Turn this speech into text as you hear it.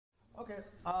Okay.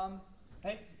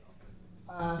 Hey.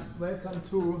 Welcome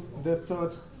to the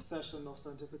third session of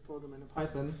scientific programming in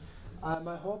Python.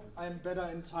 I hope I'm better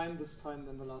in time this time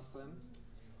than the last time.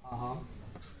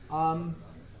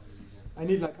 I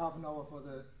need like half an hour for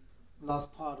the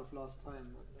last part of last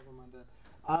time, but never mind that.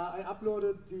 I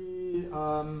uploaded the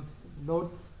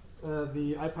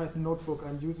the IPython notebook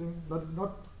I'm using.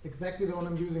 Not exactly the one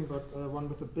I'm using, but one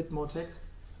with a bit more text,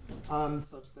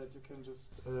 such that you can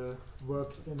just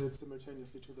work in it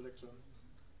simultaneously to the lecture.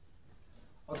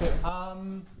 Okay.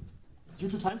 Due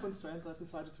to time constraints, I've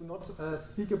decided to not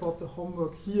speak about the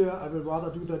homework here. I will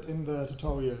rather do that in the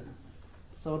tutorial.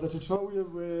 So the tutorial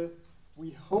will,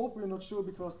 we hope, we're not sure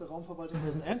because the Raumverwaltung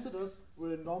hasn't answered us,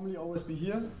 will normally always be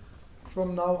here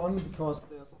from now on because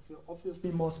there's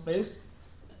obviously more space.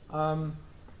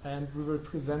 And we will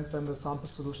present them the sample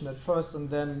solution at first and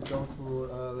then go through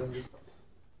the new stuff.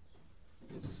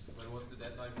 Yes. When was the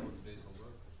deadline for today's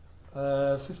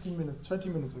homework? 15 minutes, 20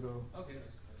 minutes ago. Okay.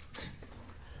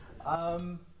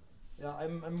 Yeah,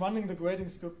 I'm running the grading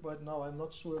script right now. I'm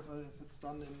not sure if it's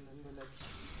done in the next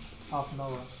half an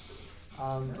hour,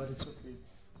 but it should be.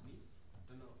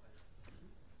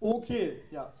 Okay,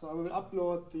 yeah, so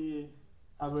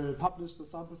I will publish the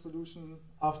sample solution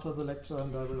after the lecture,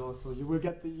 and you will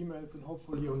get the emails and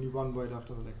hopefully only one right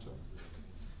after the lecture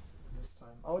this time.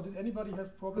 Oh, did anybody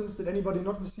have problems? Did anybody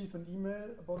not receive an email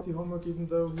about the homework even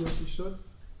though he or she should?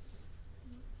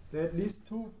 There are at least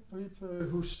two people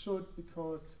who should,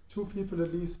 because two people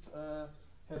at least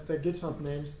had their GitHub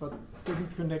names but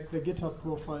didn't connect their GitHub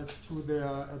profiles to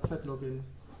their Z login.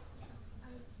 I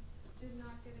did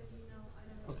not get an email. I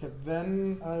don't know. Okay,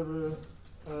 then I will,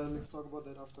 let's talk about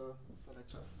that after the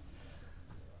lecture.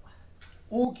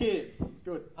 Okay,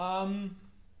 good.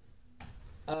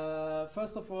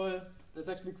 First of all, there's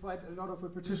actually quite a lot of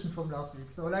repetition from last week.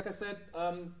 So like I said,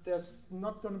 there's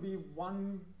not going to be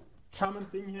one common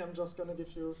thing here. I'm just going to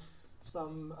give you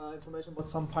some information about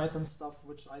some Python stuff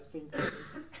which I think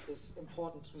is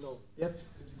important to know. Yes?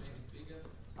 Could you make it bigger?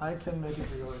 I can make it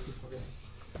bigger if you forget.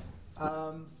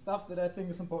 Stuff that I think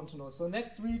is important to know. So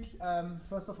next week,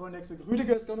 first of all, next week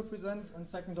Rüdiger is going to present, and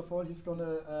second of all, he's going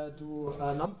to do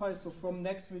NumPy. So from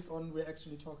next week on, we're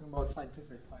actually talking about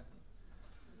scientific Python.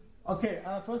 Okay,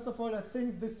 first of all, I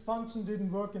think this function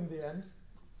didn't work in the end.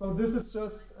 So this is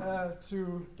just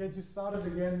to get you started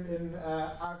again in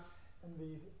args, in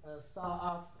the star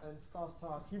args and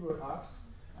star keyword args.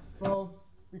 So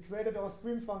we created our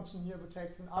stream function here, which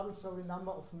takes an arbitrary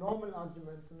number of normal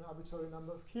arguments and an arbitrary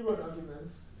number of keyword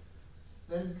arguments.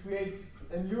 Then creates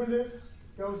a new list,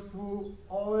 goes through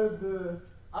all the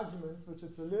arguments, which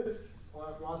is a list,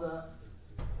 or rather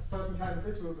a certain kind of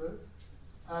iterable.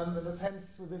 It appends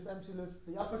to this empty list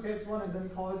the uppercase one, and then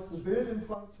calls the built-in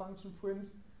function print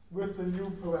with the new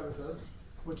parameters,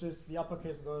 which is the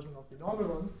uppercase version of the normal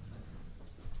ones.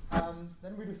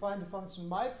 Then we define the function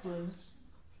myPrint,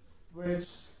 which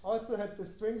also had the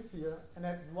strings here and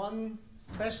had one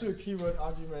special keyword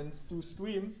argument to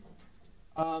stream.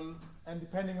 And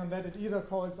depending on that, it either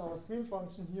calls our stream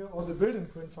function here or the built-in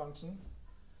print function.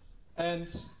 And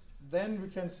then we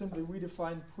can simply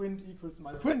redefine print equals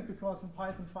myPrint, because in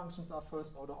Python functions are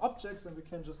first order objects and we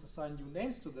can just assign new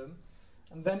names to them.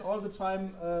 And then all the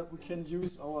time we can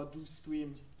use our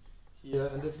doStream here,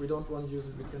 and if we don't want to use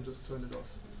it, we can just turn it off.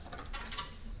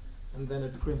 And then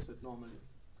it prints it normally.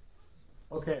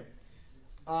 Okay,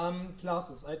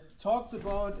 classes. I talked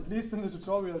about, at least in the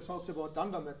tutorial, I talked about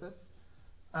Dunder methods.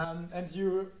 And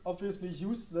you obviously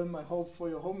use them, I hope, for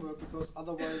your homework, because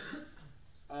otherwise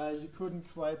you couldn't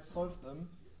quite solve them.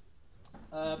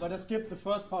 But I skipped the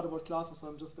first part about classes, so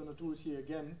I'm just going to do it here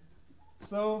again.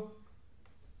 So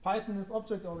Python is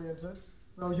object-oriented,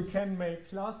 so you can make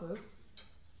classes.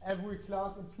 Every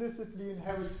class implicitly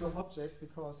inherits from object,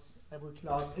 because every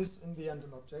class is, in the end,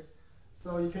 an object.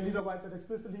 So you can either write that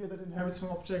explicitly that inherits from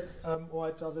object, or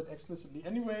it does it explicitly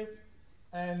anyway.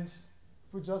 And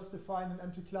if we just define an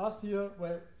empty class here,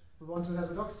 where we want to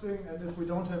have a docstring, and if we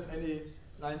don't have any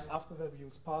lines after that, we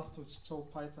use parse to show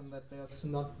Python that there's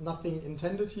nothing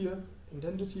intended here.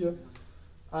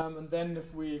 And then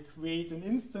if we create an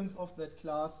instance of that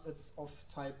class, it's of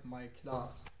type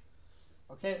myClass.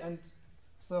 Okay, and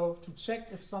so to check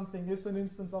if something is an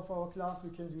instance of our class, we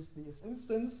can use the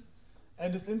isInstance.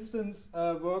 And this instance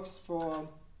works for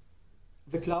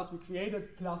the class we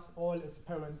created plus all its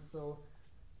parents. So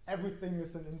everything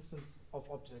is an instance of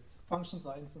object. Functions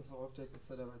are instances of object,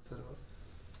 etc., etc.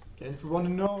 Okay, and if we want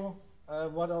to know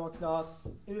what our class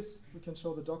is, we can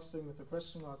show the docstring with a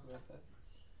question mark like that.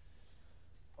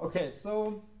 Okay,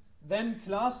 so then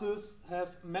classes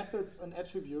have methods and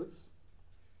attributes.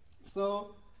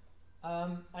 So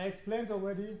I explained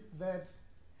already that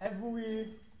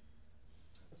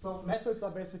so methods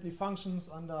are basically functions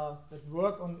that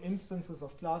work on instances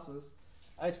of classes.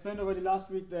 I explained already last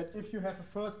week that if you have a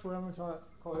first parameter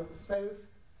called self,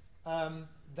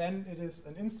 then it is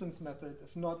an instance method.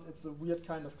 If not, it's a weird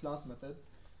kind of class method.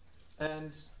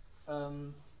 And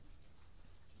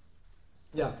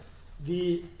yeah,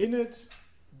 the init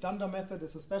dunder method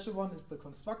is a special one. It's the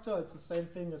constructor. It's the same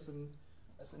thing as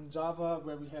in Java,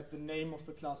 where we had the name of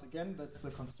the class again. That's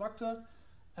the constructor.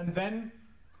 And then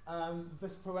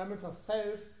this parameter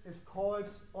self, if called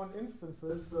on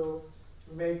instances, so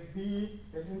we make B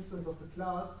an instance of the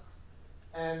class,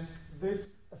 and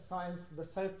this assigns the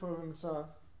self parameter,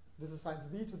 this assigns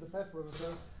B to the self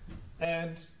parameter,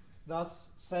 and thus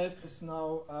self is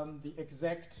now the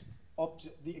exact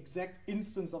object, the exact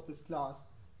instance of this class.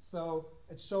 So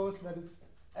it shows that it's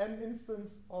an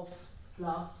instance of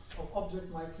class, of object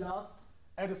my class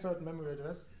at a certain memory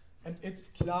address, and its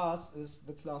class is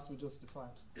the class we just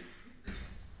defined.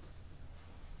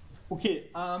 Okay,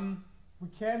 we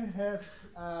can have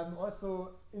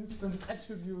also instance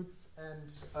attributes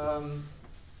and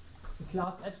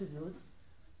class attributes.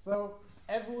 So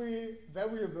every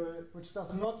variable which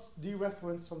does not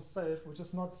dereference from self, which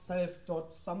is not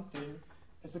self.something,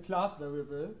 is a class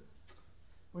variable,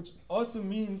 which also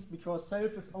means because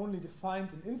self is only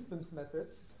defined in instance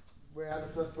methods, where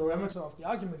the first parameter of the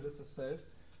argument list is self,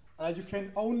 you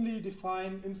can only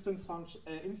define instance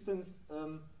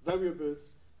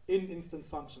variables in instance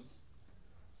functions.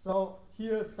 So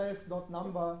here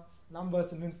self.number, number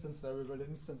is an instance variable, an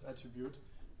instance attribute,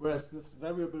 whereas this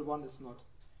variable one is not.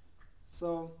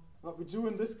 So what we do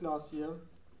in this class here,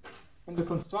 in the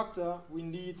constructor, we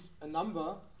need a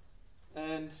number,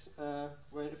 and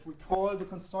well, if we call the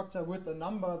constructor with a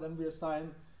number, then we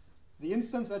assign the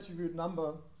instance attribute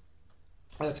number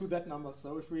to that number.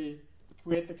 So if we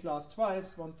create the class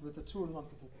twice, one with a 2 and one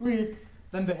with a 3,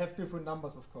 then they have different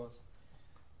numbers, of course.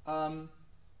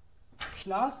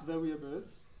 Class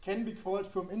variables can be called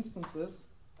from instances,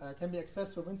 can be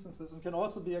accessed from instances, and can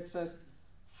also be accessed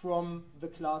from the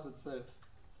class itself.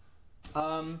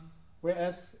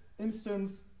 Whereas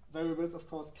instance variables, of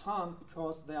course, can't,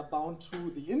 because they are bound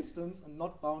to the instance and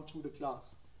not bound to the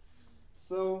class.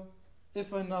 So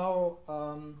if I now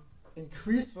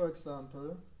increase, for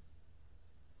example,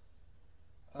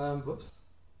 whoops.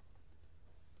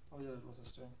 Oh yeah, it was a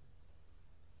string.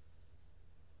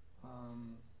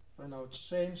 If I now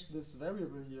change this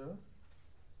variable here,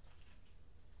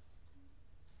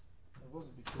 what was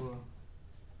it before?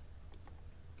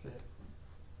 Okay.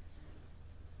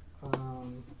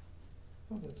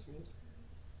 Oh, that's weird.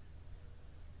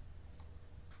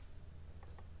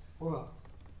 Wow.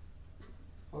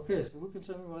 Okay, so who can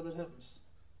tell me why that happens?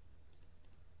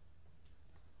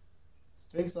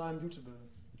 Strings are immutable.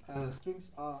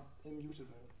 Strings are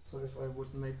immutable. So if I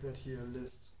would make that here a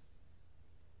list,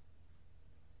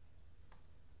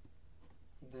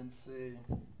 and then say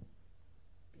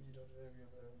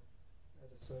b.variable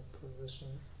at a certain position,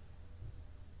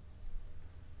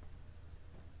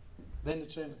 then it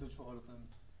changes it for all of them.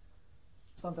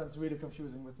 Sometimes really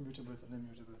confusing with mutables and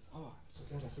immutables. Oh, I'm so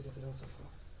glad I figured that out so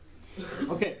fast.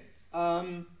 Okay.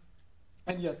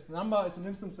 And yes, number is an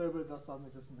instance variable, thus doesn't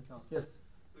exist in the class. Yes?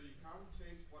 So you can't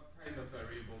change what kind of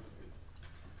variable it is,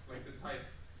 like the type.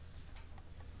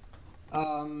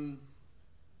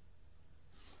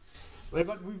 Well,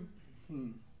 but we. If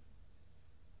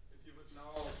you would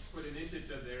now put an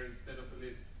integer there instead of a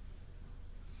list.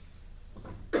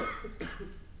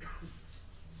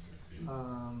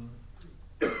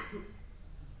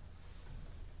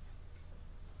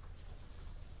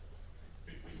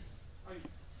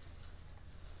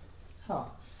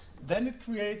 Then it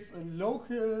creates a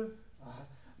local,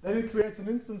 then it creates an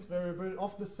instance variable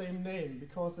of the same name,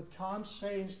 because it can't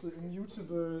change the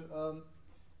immutable,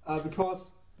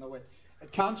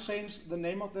 it can't change the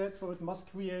name of that, so it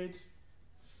must create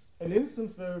an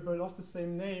instance variable of the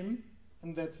same name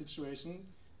in that situation.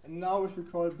 And now if we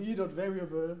call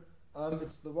b.variable,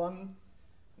 it's the one,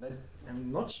 and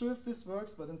I'm not sure if this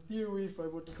works, but in theory, if I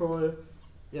would call,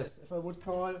 yes, if I would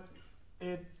call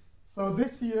it, so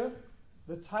this here,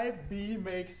 the type B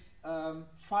makes,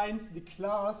 finds the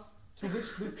class to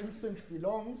which this instance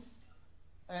belongs,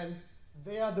 and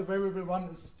there the variable one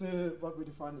is still what we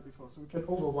defined it before, so we can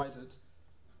overwrite it.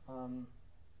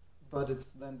 But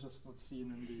it's then just not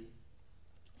seen in the,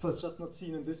 so it's just not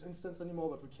seen in this instance anymore,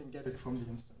 but we can get it from the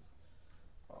instance.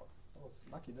 Wow, I was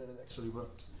lucky that it actually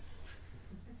worked.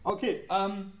 Okay,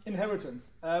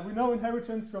 inheritance. We know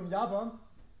inheritance from Java.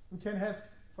 We can have,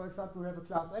 for example, we have a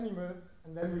class animal,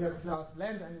 and then we have a class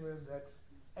land animal that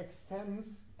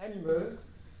extends animal,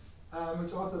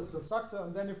 which also is a constructor,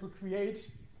 and then if we create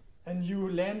a new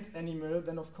land animal,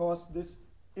 then of course this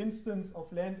instance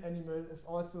of land animal is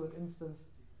also an instance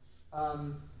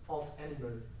of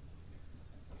animal.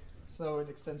 So it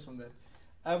extends from that.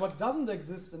 What doesn't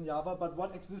exist in Java, but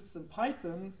what exists in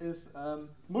Python is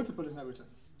multiple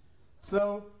inheritance.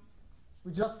 So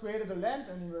we just created a land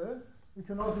animal. We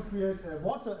can also create a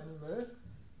water animal.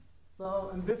 So,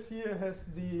 and this here has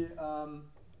the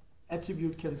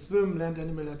attribute can swim, land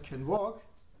animal that can walk.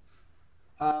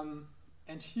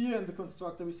 And here in the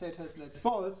constructor we say it has legs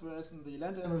false, whereas in the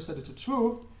land animal we set it to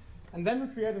true. And then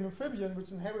we create an amphibian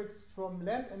which inherits from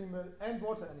land animal and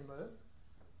water animal.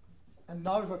 And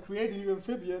now if I create a new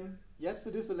amphibian, yes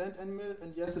it is a land animal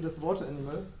and yes it is a water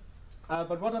animal.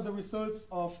 But what are the results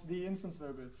of the instance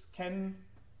variables? Can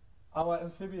our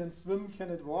amphibian swim, can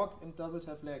it walk, and does it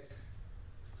have legs?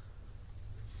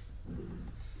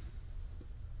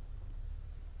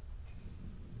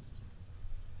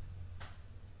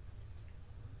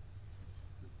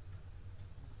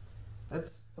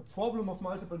 That's a problem of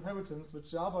multiple inheritance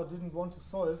which Java didn't want to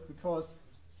solve, because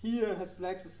here has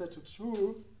legs is set to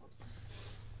true,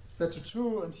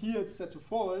 and here it's set to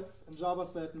false, and Java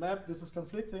said, map, this is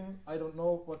conflicting, I don't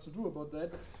know what to do about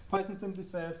that. Python simply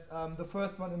says the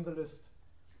first one in the list.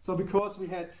 So because we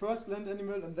had first land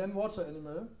animal and then water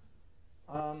animal,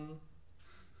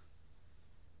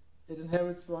 it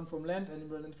inherits the one from land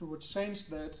animal, and if we would change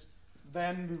that,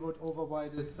 then we would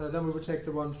override it, then we would take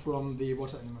the one from the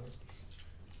water animal.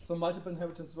 So multiple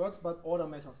inheritance works, but order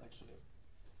matters actually.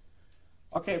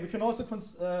 Okay, we can also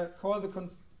call the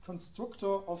constructor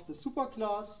of the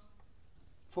superclass,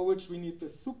 for which we need the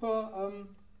super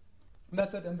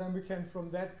method, and then we can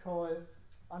from that call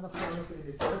underscore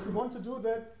init. So if we want to do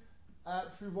that,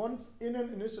 if we want in an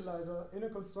initializer, in a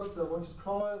constructor, want to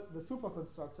call the super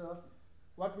constructor,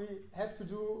 what we have to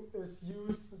do is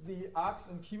use the args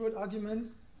and keyword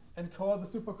arguments and call the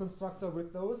super constructor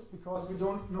with those, because we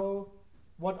don't know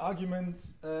what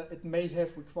arguments it may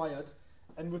have required.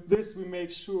 And with this, we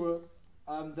make sure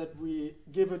that we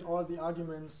give it all the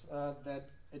arguments that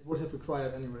it would have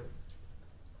required anyway,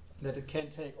 that it can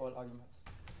take all arguments.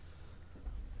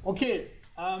 Okay,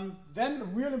 then a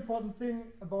real important thing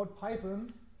about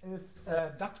Python is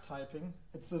duck typing.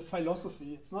 It's a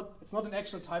philosophy. It's not an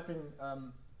actual typing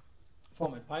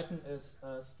format. Python is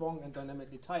strong and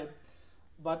dynamically typed.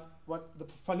 But what the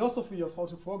philosophy of how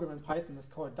to program in Python is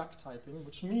called duck typing,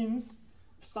 which means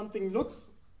if something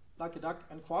looks like a duck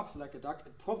and quacks like a duck,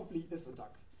 it probably is a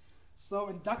duck. So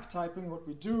in duck typing, what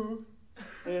we do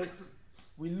is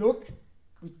we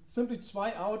simply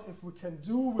try out if we can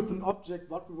do with an object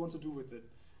what we want to do with it.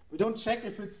 We don't check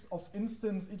if it's of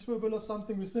instance iterable or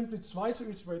something. We simply try to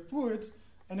iterate through it,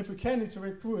 and if we can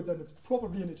iterate through it, then it's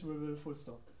probably an iterable full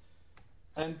stop.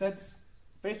 And that's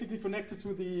basically connected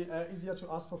to the easier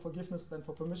to ask for forgiveness than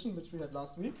for permission, which we had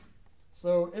last week.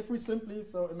 So if we simply,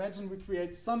 so imagine we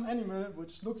create some animal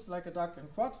which looks like a duck and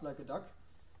quacks like a duck,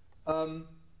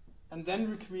 and then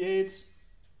we create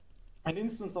an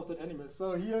instance of that animal.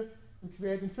 So here we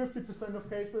create in 50% of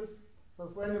cases, so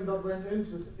if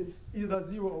random.randint, it's either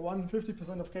 0 or 1,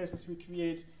 50% of cases we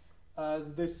create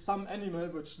this some animal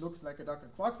which looks like a duck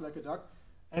and quacks like a duck,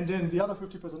 and then the other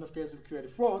 50% of cases we create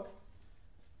a frog.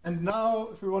 And now,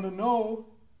 if we want to know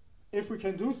if we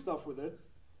can do stuff with it,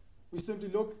 we simply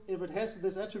look if it has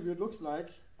this attribute looks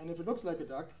like, and if it looks like a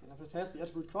duck, and if it has the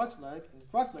attribute quacks like, and it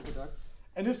quacks like a duck,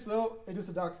 and if so, it is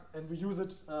a duck, and we use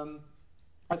it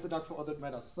as a duck for all that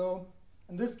matters. So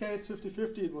in this case,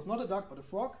 50-50, it was not a duck, but a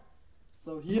frog.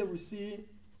 So here we see,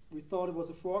 we thought it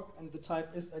was a frog, and the type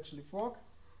is actually frog.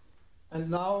 And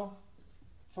now,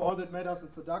 for all that matters,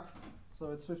 it's a duck,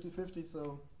 so it's 50-50,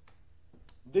 so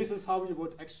this is how you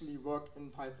would actually work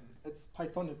in Python. It's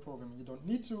Pythonic programming. You don't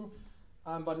need to,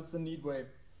 but it's a neat way.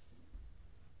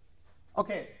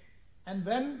 Okay, and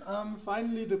then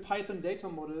finally the Python data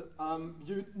model.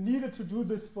 You needed to do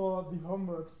this for the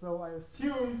homework, so I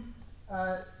assume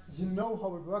you know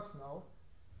how it works now.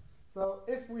 So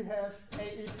if we have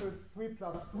a equals 3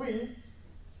 plus 3,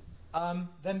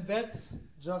 then that's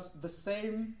just the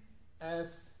same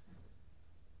as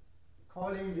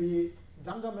calling the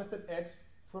dunder method add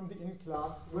from the in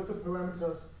class with the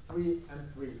parameters 3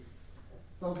 and 3.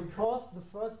 So because the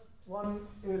first one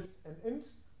is an int,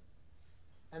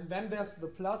 and then there's the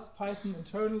plus, Python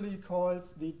internally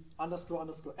calls the underscore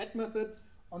add method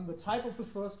on the type of the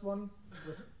first one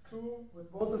with 2, with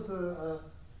both as a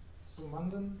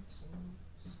summanden,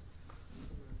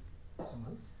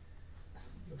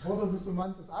 both of the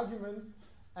summands as arguments,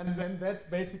 and then that's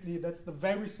basically, that's the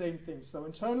very same thing. So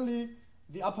internally,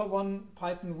 the upper one,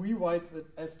 Python rewrites it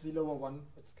as the lower one.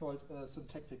 It's called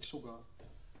syntactic sugar.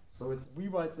 So it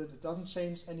rewrites it, it doesn't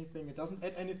change anything, it doesn't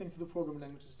add anything to the programming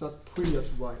language, it's just prettier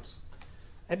to write.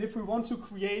 And if we want to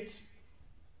create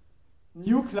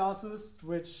new classes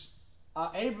which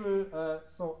are able,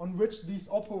 so on which these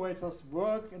operators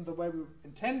work in the way we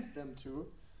intend them to,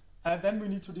 then we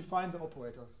need to define the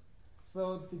operators.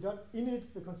 So the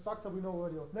 .init, the constructor, we know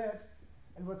already of that.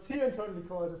 And what's here internally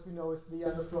called, as we know, is the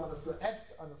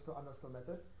 __add__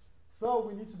 method. So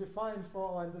we need to define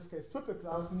for our, in this case, triple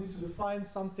class, we need to define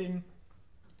something,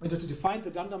 we need to define the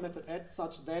dunder method add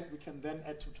such that we can then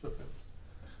add two triples.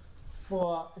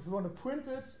 For, if we want to print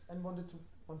it and want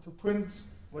to print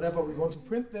whatever we want to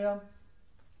print there,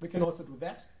 we can also do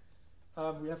that.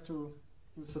 We have to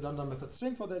use the dunder method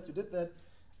string for that, you did that.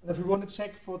 And if we want to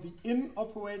check for the in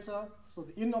operator, so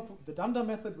the dunder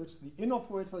method which the in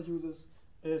operator uses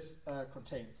is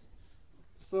contains.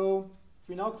 So if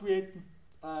we now create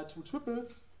two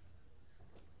triples,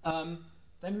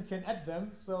 then we can add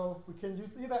them. So we can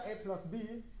use either a plus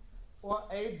b or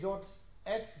a dot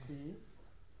add b.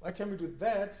 Why can we do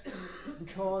that?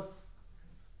 Because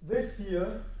this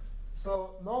here,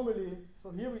 so normally, so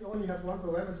here we only have one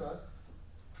parameter,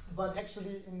 but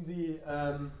actually in the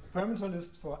parameter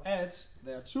list for add,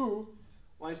 there are two.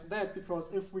 Why is that? Because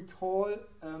if we call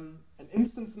an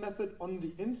instance method on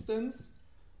the instance,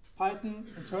 Python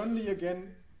internally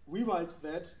again rewrites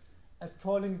that as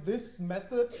calling this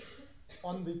method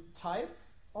on the type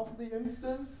of the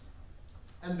instance,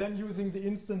 and then using the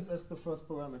instance as the first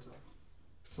parameter.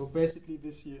 So basically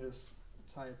this here is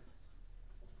type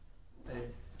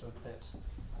a.add,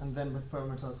 and then with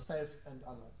parameters self and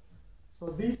other. So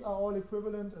these are all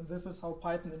equivalent, and this is how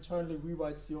Python internally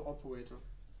rewrites your operator.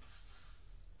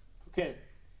 Okay,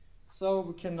 so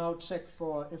we can now check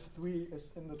for if 3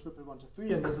 is in the triple 1 to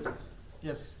 3, and yes it is.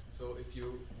 Yes? So if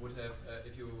you would have,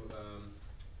 if you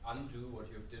undo what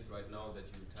you did right now, that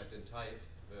you typed in type,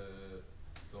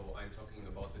 so I'm talking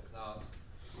about the class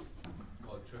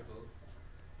called triple.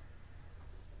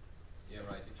 Yeah,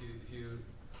 right. If you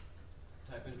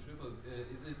type in triple,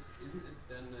 isn't it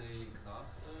then a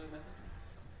class method?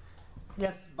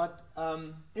 Yes, but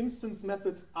instance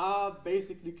methods are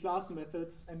basically class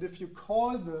methods, and if you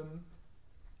call them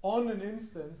on an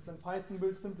instance, then Python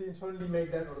will simply internally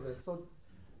make that out of it. So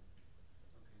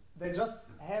they just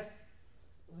have,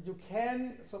 you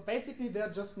can, so basically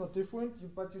they're just not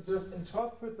different, but you just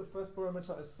interpret the first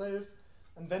parameter as self,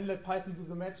 and then let Python do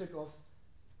the magic of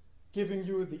giving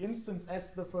you the instance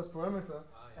as the first parameter,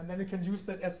 and then you can use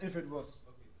that as if it was.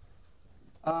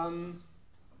 Okay.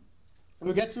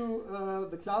 We'll get to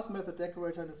the class method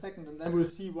decorator in a second, and then we'll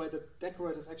see why the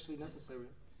decorator is actually necessary.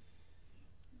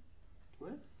 Do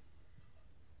I?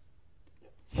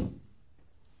 Yeah.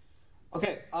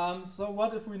 Okay, so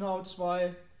what if we now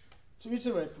try to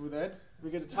iterate through that?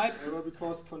 We get a type error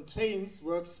because contains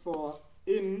works for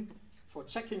in, for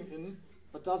checking in,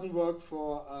 but doesn't work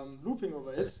for looping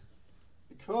over it,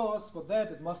 because for that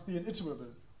it must be an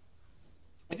iterable.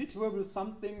 An iterable is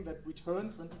something that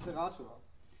returns an iterator.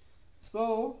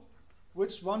 So,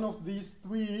 which one of these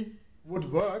three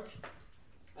would work,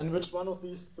 and which one of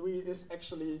these three is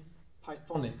actually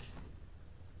Pythonic?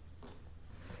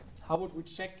 How would we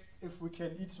check if we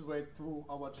can iterate through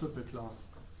our triple class?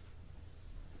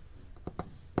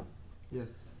 Yes?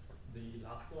 The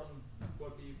last one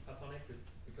would be Pythonic,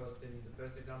 because in the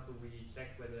first example we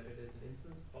check whether it is an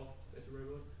instance of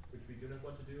iterable, which we do not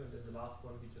want to do, and then the last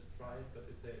one we just try it, but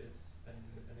if there is an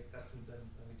exception, then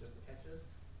we just catch it.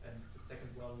 And the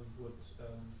second one would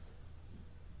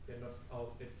not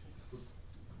how it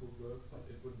would work, but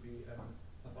it would be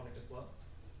Pythonic as well.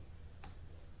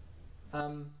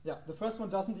 Yeah, the first one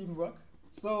doesn't even work.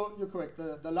 So you're correct.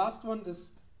 The last one is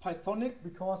Pythonic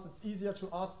because it's easier to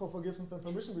ask for forgiveness and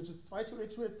permission. We just try to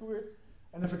iterate through it,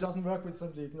 and if it doesn't work, we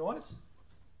simply ignore it.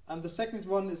 And the second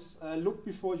one is look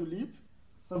before you leap.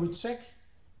 So we check.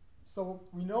 So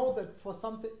we know that for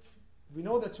something, we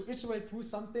know that to iterate through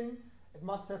something, it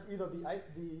must have either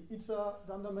the iter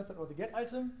dunder method or the get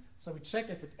item. So we check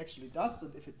if it actually does,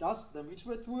 and if it does, then we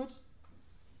iterate through it.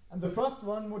 And the first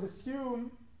one would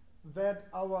assume that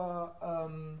our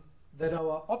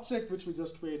object which we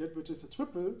just created, which is a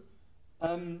triple,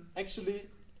 actually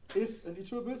is an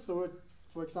iterable. So it,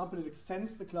 for example, it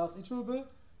extends the class iterable,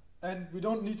 and we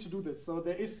don't need to do that. So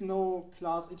there is no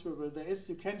class iterable. There is,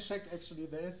 you can check actually,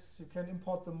 you can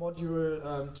import the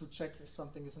module to check if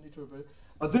something is an iterable.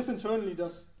 But this internally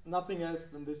does nothing else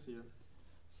than this here.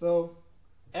 So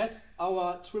as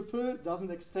our triple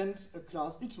doesn't extend a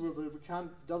class iterable,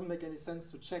 it doesn't make any sense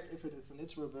to check if it is an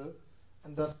iterable,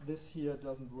 and thus this here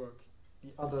doesn't work.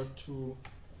 the other two,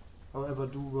 however,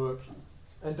 do work.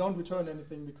 And don't return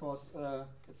anything because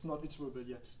it's not iterable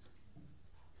yet.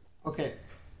 Okay,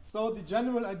 so the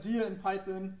general idea in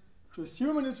Python to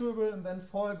assume an iterable and then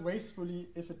fall gracefully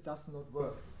if it does not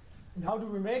work. And how do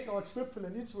we make our triple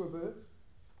an iterable?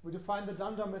 We define the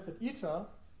dunder method iter,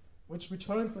 which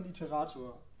returns an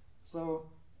iterator. So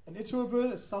an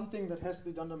iterable is something that has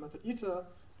the dunder method iter,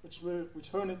 which will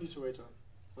return an iterator.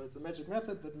 So it's a magic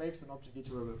method that makes an object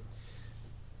iterable.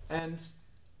 And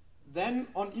then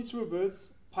on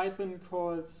iterables, Python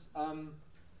calls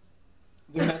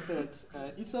the method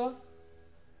iter,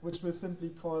 which will simply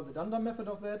call the dunder method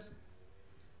of that,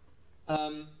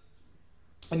 and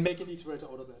make an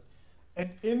iterator out of that.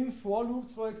 And in for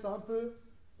loops, for example,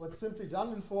 what's simply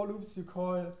done in for loops, you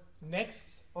call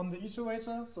next on the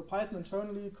iterator. So Python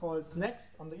internally calls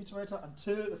next on the iterator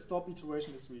until a stop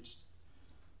iteration is reached.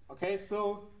 Okay,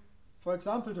 so for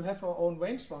example, to have our own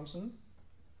range function,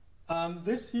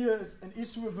 this here is an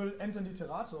iterable and an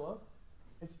iterator.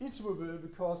 It's iterable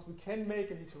because we can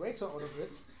make an iterator out of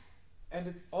it, and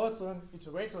it's also an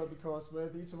iterator because, well,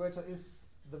 the iterator is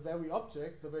the very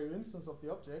object, the very instance of the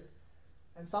object,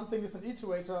 and something is an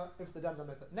iterator if the dunder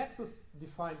method next is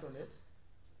defined on it.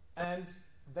 And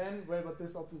then, well, what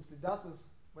this obviously does is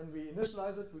when we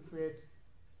initialize it, we create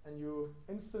a new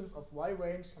instance of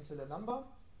yRange until a number.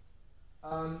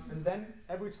 And then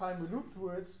every time we loop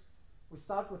through it, we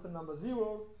start with the number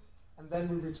 0, and then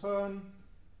we return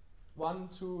 1,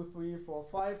 2, 3, 4,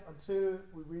 5 until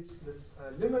we reach this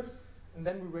limit, and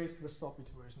then we raise the stop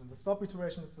iteration. And the stop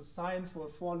iteration is a sign for a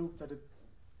for loop that it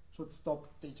should stop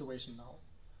the iteration now.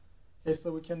 Okay,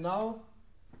 so we can now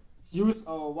use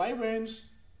our yRange,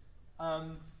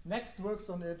 next works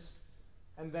on it,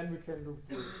 and then we can loop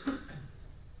through it.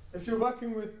 If you're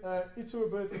working with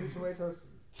iterables and iterators,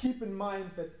 keep in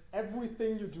mind that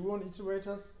everything you do on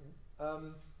iterators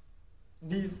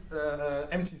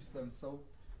empties them. So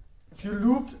if you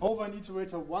looped over an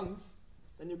iterator once,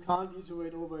 then you can't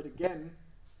iterate over it again.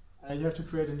 You have to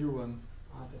create a new one.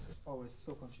 This is always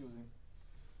so confusing.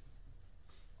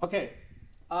 Okay.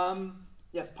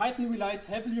 Yes, Python relies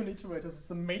heavily on iterators.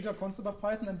 It's a major concept of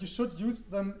Python, and you should use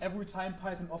them every time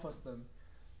Python offers them.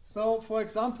 So, for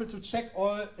example, to check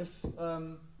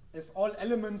if all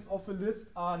elements of a list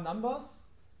are numbers,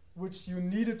 which you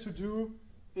needed to do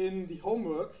in the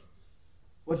homework,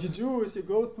 what you do is you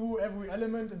go through every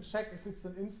element and check if it's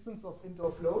an instance of int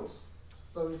or float.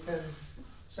 So you can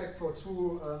check for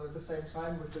two at the same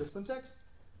time with the syntax.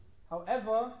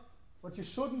 However, what you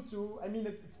shouldn't do, I mean,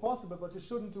 it's possible, but what you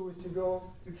shouldn't do is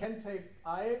you can take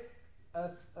I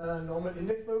as a normal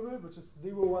index variable, which is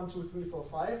 0, 1, 2, 3, 4,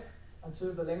 5,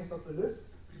 until the length of the list,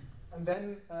 and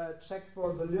then check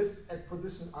for the list at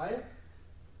position I.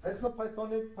 That's not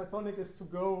Pythonic. Pythonic is to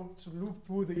loop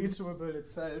through the iterable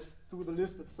itself, through the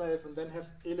list itself, and then have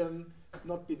elem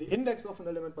not be the index of an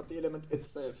element, but the element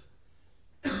itself.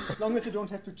 As long as you don't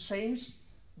have to change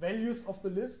values of the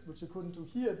list, which you couldn't do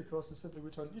here because you simply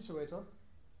return an iterator,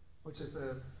 which is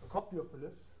a copy of the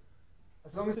list.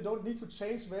 As long as you don't need to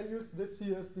change values, this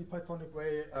here is the Pythonic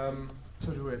way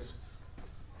to do it,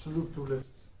 to loop through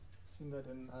lists. I've seen that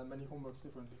in many homeworks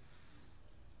differently.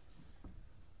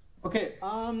 Okay,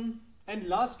 and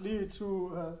lastly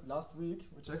to last week,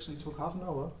 which actually took half an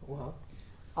hour,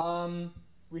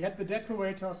 we had the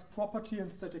decorator's property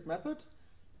and static method.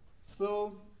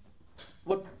 So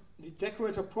what the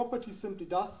decorator property simply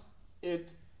does,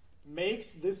 it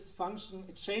makes this function,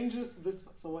 it changes this.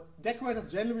 So what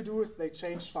decorators generally do is they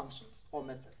change functions or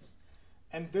methods.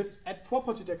 And this add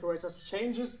property decorators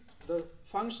changes the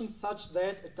function such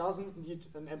that it doesn't need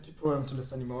an empty parameter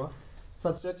list anymore,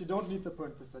 such that you don't need the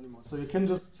parenthesis anymore. So you can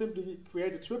just simply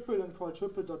create a triple and call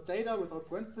triple.data without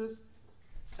parentheses,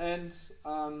 and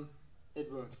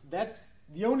it works. That's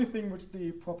the only thing which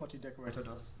the property decorator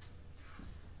does.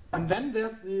 And then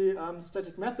there's the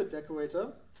static method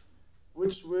decorator,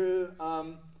 which will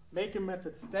make a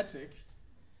method static,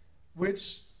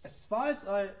 which, as far as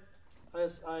I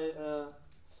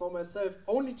saw myself,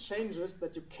 only changes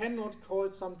that you cannot call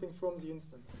something from the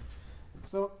instance.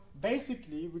 So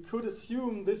basically, we could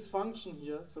assume this function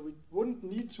here, so we wouldn't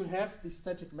need to have the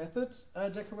static method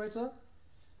decorator,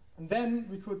 and then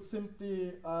we could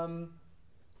simply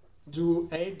do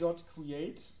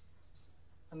a.create,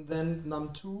 and then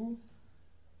num2,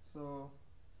 so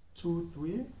 2,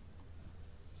 3.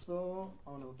 So,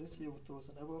 oh no, this here throws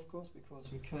an error, of course,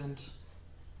 because we can't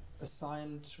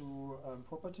assign to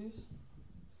properties.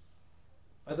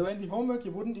 By the way, in the homework,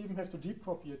 you wouldn't even have to deep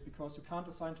copy it because you can't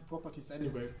assign to properties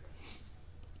anyway.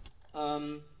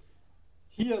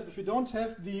 here, if we don't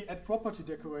have the add_property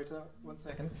decorator, one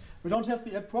second, we don't have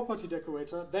the add_property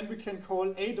decorator, then we can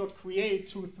call a.create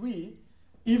to 3,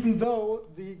 even though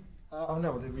the, oh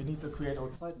no, we need the create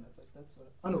outside method. That's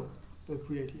what, oh no, the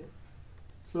create here.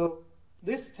 So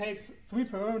this takes 3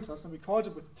 parameters and we called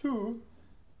it with 2,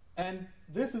 and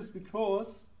this is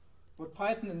because what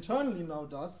Python internally now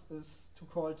does is to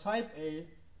call type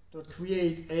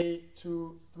a.create a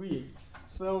to 3.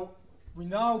 So we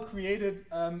now created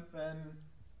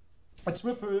a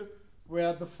triple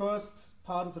where the first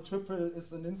part of the triple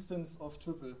is an instance of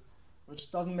triple,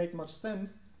 which doesn't make much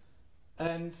sense.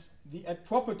 And the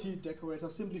add_property decorator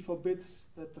simply forbids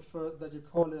that that you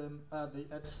call the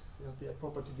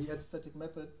add_property, the add_static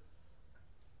method,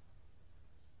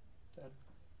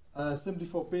 that simply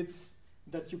forbids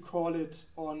that you call it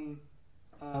on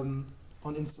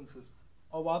instances.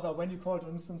 Or rather, when you call it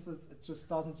on instances, it just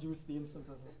doesn't use the instance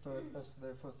as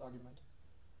the first argument.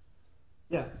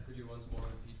 Yeah? Could you once more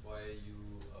repeat why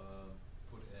you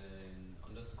put an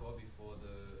underscore before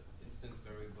the instance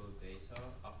variable data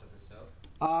after the self?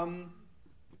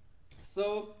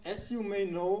 So, as you may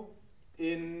know,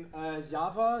 in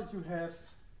Java you have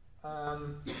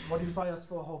modifiers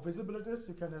for how visible it is.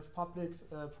 You can have public,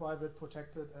 private,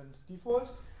 protected, and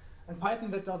default. In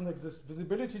Python that doesn't exist.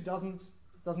 Visibility doesn't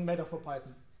matter for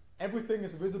Python. Everything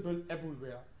is visible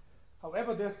everywhere.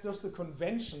 However, there's just a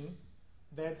convention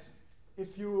that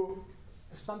if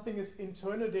something is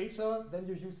internal data, then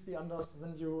you use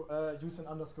use an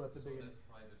underscore at the beginning. That's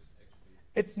private, actually.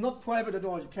 It's not private at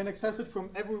all. You can access it from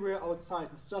everywhere outside.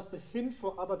 It's just a hint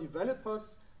for other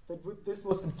developers that this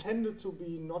was intended to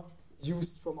be not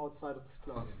used from outside of this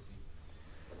class.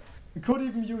 We could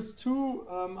even use 2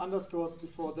 underscores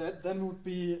before that. Then would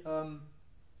be,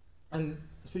 and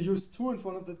if we use 2 in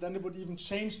front of it, then it would even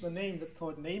change the name. That's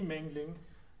called name mangling,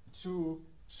 to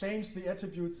change the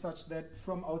attribute such that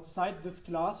from outside this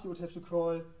class you would have to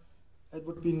call, it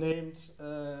would be named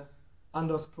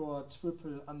underscore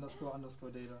triple underscore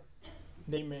underscore data.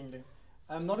 Name mangling.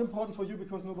 Not important for you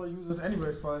because nobody uses it anyway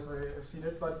as far as I have seen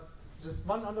it, but just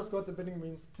 1 underscore at the beginning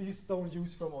means please don't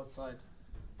use from outside.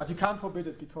 But you can't forbid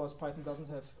it because Python doesn't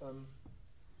have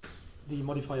the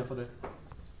modifier for that.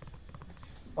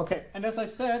 Okay, and as I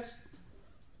said,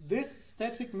 this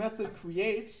static method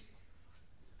create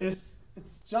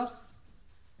it's just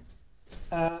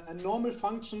a normal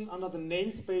function under the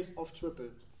namespace of triple.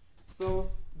 So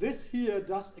this here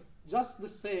does just the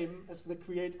same as the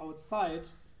create outside,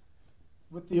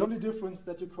 with the only difference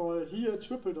that you call here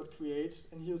triple.create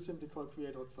and here you simply call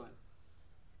create outside.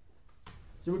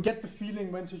 You will get the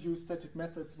feeling when to use static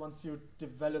methods once you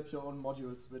develop your own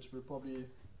modules, which will probably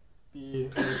be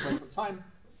quite some time.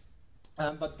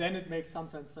 But then it makes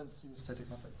sometimes sense to use static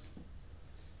methods.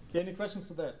 Okay, any questions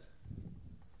to that?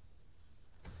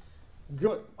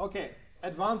 Good, okay.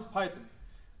 Advanced Python.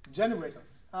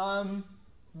 Generators.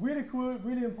 Really cool,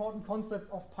 really important concept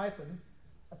of Python.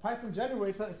 A Python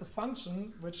generator is a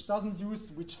function which doesn't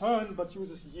use return but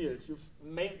uses yield.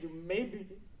 Maybe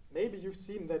you've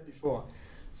seen that before.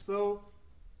 So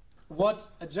what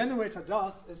a generator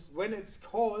does is when it's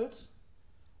called,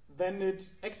 then it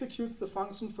executes the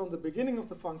function from the beginning of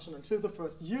the function until the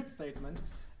first yield statement.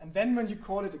 And then when you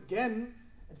call it again,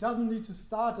 it doesn't need to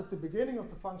start at the beginning of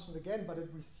the function again, but it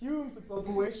resumes its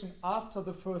operation after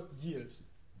the first yield,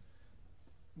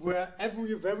 where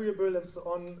every variable and so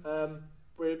on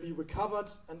will be recovered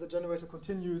and the generator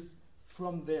continues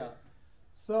from there.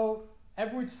 So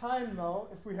every time now,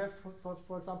 if we have, so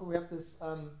for example, we have this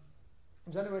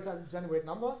generator generate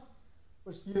numbers,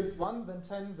 which yields 1, then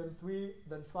 10, then 3,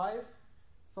 then 5.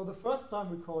 So the first time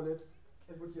we call it,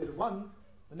 it would yield a 1.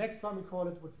 The next time we call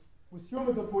it would resume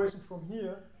its operation from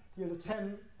here, yield a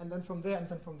 10, and then from there, and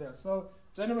then from there. So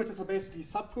generators are basically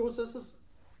sub-processes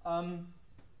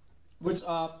which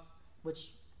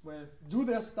do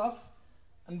their stuff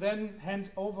and then hand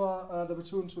over the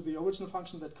return to the original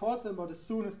function that called them, but as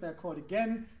soon as they're called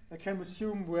again, they can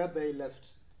resume where they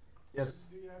left. Yes?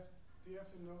 Do you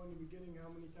have to know in the beginning how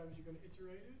many times you're going to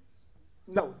iterate it?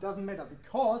 No, it doesn't matter,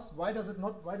 because why does it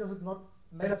not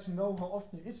matter to know how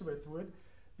often you iterate through it?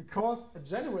 Because a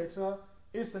generator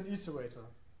is an iterator.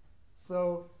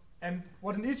 So, and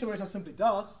what an iterator simply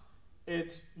does,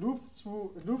 it loops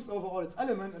over all its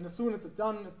elements, and as soon as it's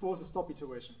done, it throws a stop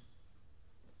iteration.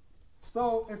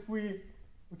 So if we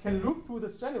can loop through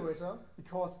this generator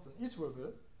because it's an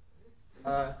iterable,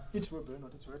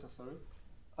 not iterator, sorry.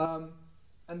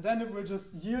 And then it will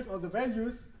just yield all the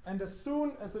values, and as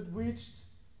soon as it reached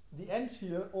the end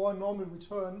here, or a normal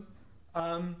return,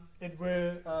 it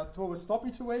will throw a stop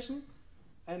iteration,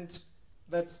 and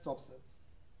that stops it.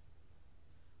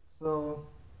 So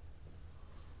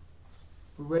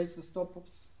we raise the stop,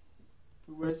 oops,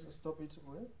 we raise the stop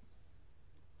iterator.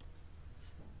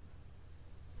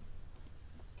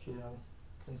 Okay,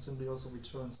 I can simply also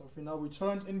return. So if we now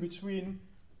return in between,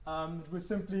 it will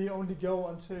simply only go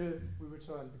until we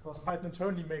return, because Python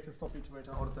internally makes a stop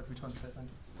iterator out of that return statement.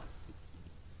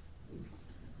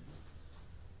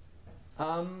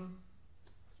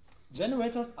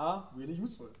 Generators are really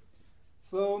useful.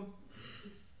 So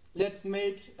let's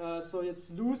make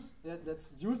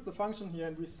let's use the function here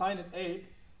and we assign it A.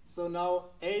 So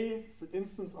now A is an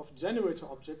instance of generator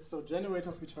objects. So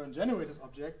generators return generator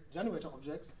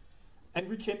objects, and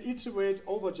we can iterate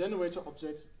over generator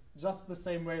objects just the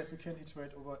same way as we can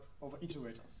iterate over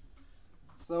iterators.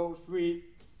 So if we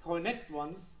call next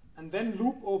ones and then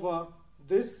loop over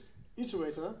this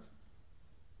iterator,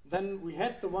 then we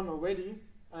had the one already,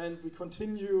 and we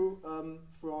continue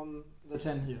from the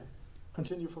 10 here.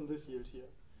 Continue from this yield here.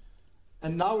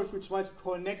 And now if we try to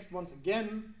call next once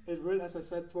again, it will, as I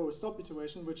said, throw a stop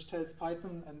iteration, which tells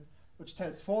Python and which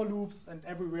tells for loops and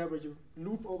everywhere where you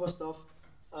loop over stuff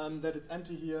that it's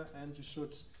empty here, and you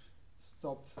should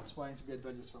stop trying to get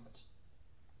values from it.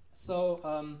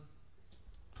 So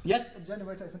yes, a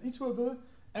generator is an iterable,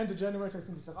 and a generator is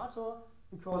an iterator,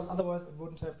 because otherwise it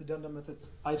wouldn't have the dunder methods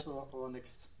iter or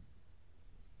next.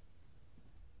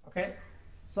 Okay,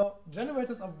 so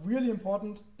generators are really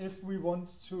important if we want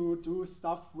to do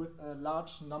stuff with a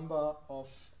large number of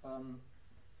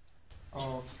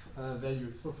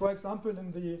values. So for example,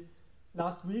 in the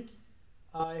last week,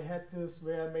 I had this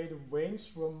where I made a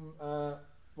range from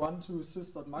 1 to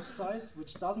sys.max size,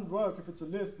 which doesn't work if it's a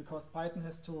list, because Python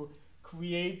has to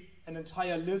create an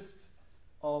entire list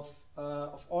of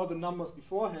all the numbers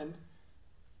beforehand.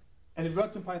 And it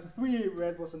worked in Python 3 where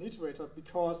it was an iterator,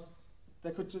 because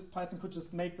Python could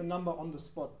just make the number on the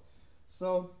spot.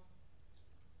 So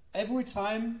every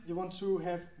time you want to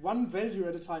have one value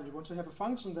at a time, you want to have a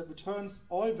function that returns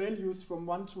all values from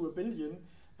 1 to 1 billion,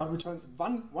 but returns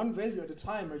one value at a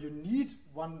time, or you need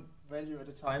one value at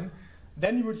a time,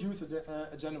 then you would use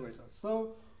a generator.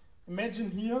 So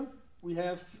imagine here we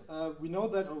have, we know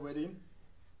that already.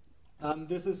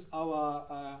 This is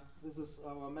our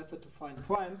method to find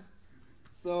primes.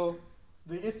 So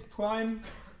the isPrime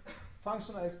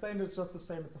function I explained is just the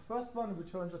same as the first one. It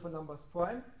returns if a number is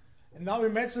prime. And now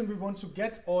imagine we want to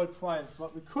get all primes.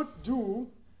 What we could do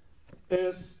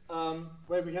is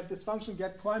where we have this function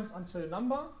get primes until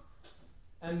number,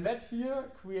 and that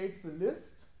here creates a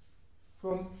list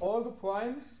from all the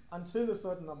primes until a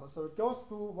certain number. So it goes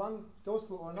through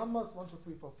all numbers 1, 2,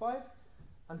 3, 4, 5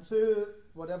 until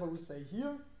whatever we say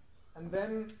here, and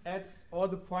then adds all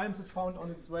the primes it found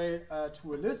on its way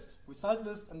to a list, result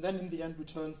list, and then in the end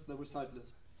returns the result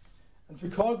list. And if we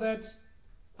call that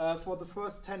for the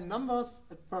first 10 numbers,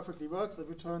 it perfectly works. It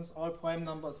returns all prime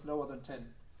numbers lower than 10.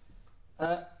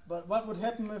 But what would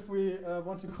happen if we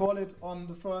want to call it on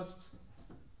the first,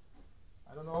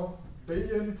 I don't know,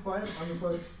 billion prime, on the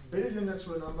first billion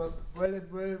natural numbers? Well, it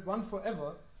will run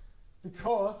forever,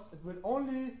 because it will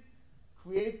only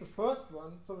create the first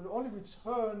one, so it will only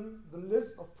return the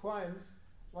list of primes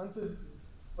once it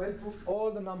went through all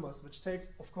the numbers, which takes,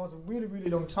 of course, a really, really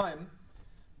long time.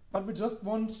 But we just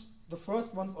want the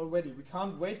first ones already. We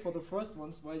can't wait for the first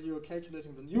ones while you're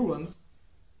calculating the new ones.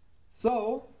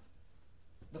 So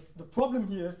the problem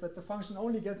here is that the function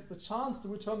only gets the chance to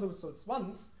return the results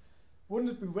once.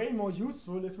 Wouldn't it be way more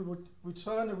useful if we would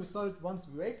return a result once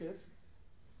we make it?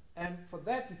 And for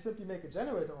that, we simply make a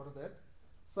generator out of that.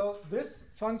 So this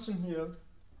function here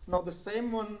is now the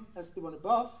same one as the one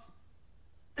above,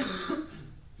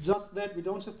 just that we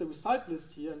don't have the result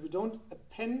list here, and we don't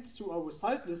append to our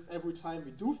result list every time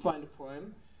we do find a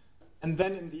prime, and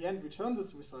then in the end return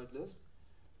this result list,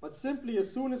 but simply as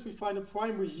soon as we find a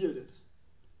prime, we yield it.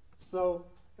 So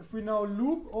if we now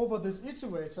loop over this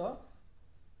iterator,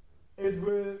 it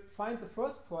will find the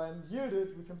first prime, yield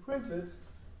it, we can print it.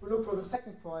 We look for the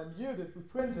second prime, yield it, we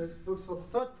print it. Looks for the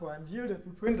third prime, yield it,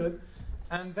 we print it.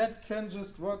 And that can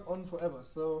just work on forever.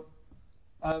 So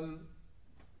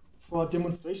for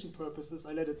demonstration purposes,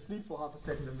 I let it sleep for half a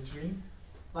second in between.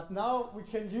 But now we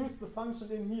can use the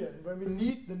function in here. And when we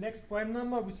need the next prime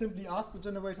number, we simply ask the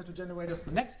generator to generate us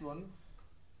the next one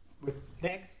with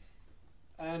next.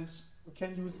 And we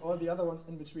can use all the other ones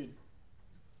in between.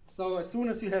 So as soon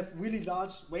as you have really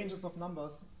large ranges of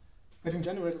numbers, getting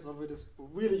generators of it is a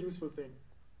really useful thing.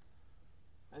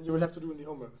 And you will have to do in the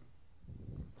homework.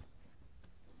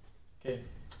 Okay,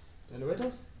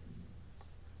 generators?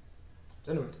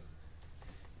 Generators.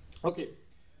 Okay,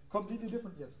 completely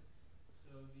different, yes.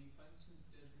 So the function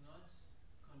does not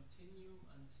continue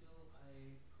until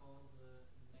I call the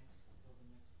next or the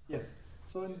next time. Yes.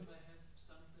 So in if I have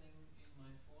some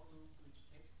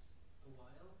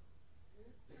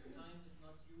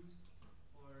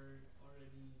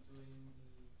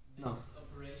No. this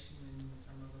operation in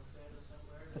some other thread or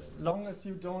somewhere? As long as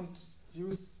you don't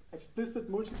use explicit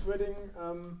multi-threading,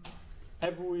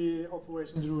 every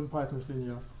operation you do in Python is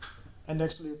linear. And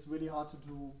actually it's really hard to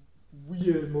do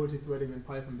real multi-threading in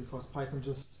Python because Python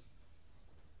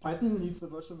needs a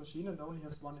virtual machine and only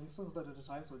has one instance of that at a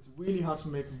time, so it's really hard to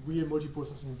make real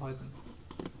multiprocessing in Python.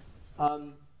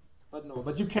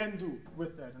 But you can do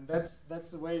with that, and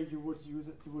that's the way you would use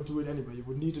it. You would do it anyway. You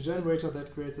would need a generator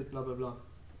that creates it, blah blah blah.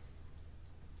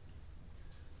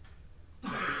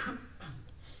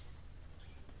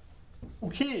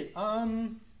 Okay,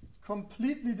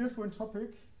 completely different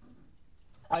topic.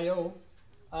 I/O.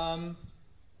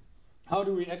 How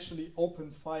do we actually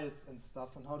open files and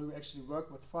stuff, and how do we actually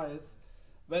work with files?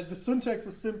 Well, the syntax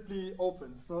is simply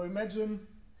open. So imagine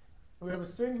we have a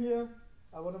string here.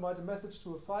 I want to write a message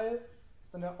to a file.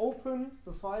 Then I open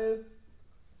the file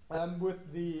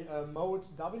with the mode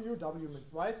W. W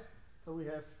means write. So we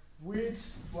have read,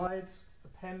 write,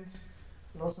 append,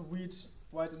 and also read,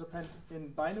 write, and append in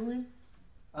binary.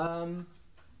 You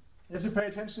have to pay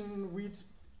attention, read,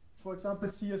 for example,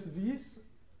 CSVs.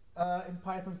 In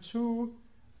Python 2,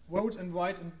 wrote and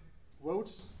write and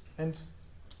wrote and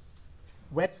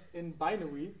wet in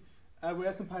binary,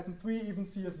 whereas in Python 3 even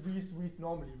CSVs read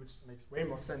normally, which makes way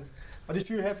more sense. But if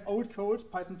you have old code,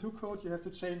 Python 2 code, you have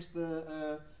to change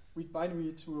the read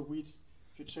binary to a read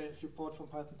if you port from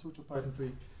Python 2 to Python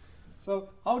 3. So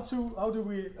how do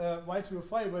we write to a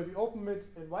file? Well, we open it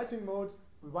in writing mode,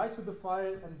 we write to the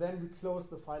file, and then we close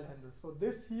the file handle. So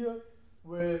this here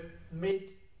will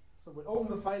we'll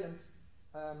open the file and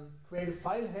create a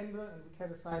file handler, and we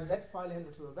can assign that file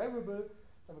handler to a variable,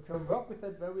 then we can work with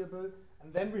that variable,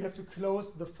 and then we have to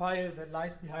close the file that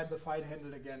lies behind the file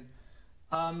handle again.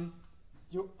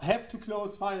 You have to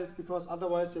close files because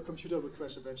otherwise your computer will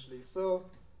crash eventually. So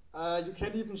you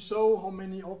can even show how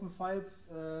many open files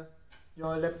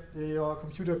your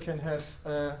computer can have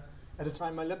at a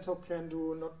time. My laptop can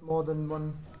do not more than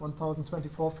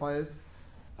 1024 files.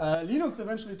 Linux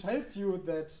eventually tells you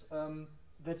that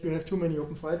that you have too many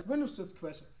open files. Windows just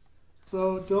crashes.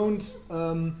 So don't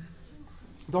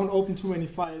open too many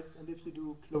files, and if you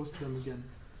do, close them again.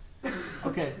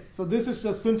 Okay, so this is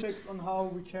just syntax on how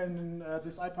we can in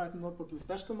this IPython notebook use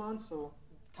bash commands. So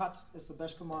cut is a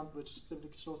bash command which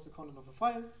simply shows the content of a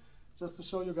file. Just to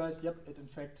show you guys, yep, it in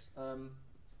fact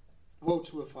wrote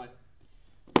to a file.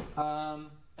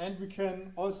 And we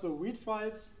can also read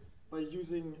files by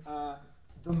using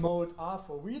the mode R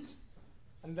for read,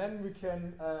 and then we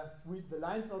can read the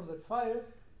lines out of that file.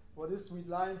 What is read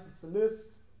lines? It's a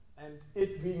list, and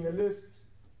it being a list,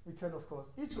 we can of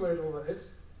course iterate over it,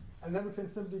 and then we can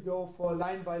simply go for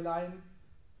line by line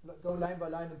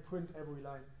and print every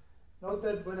line. Note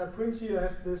that when I print here, I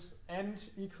have this end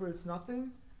equals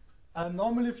nothing.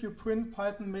 Normally if you print,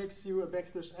 Python makes you a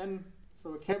 \n,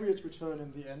 so a carriage return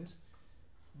in the end.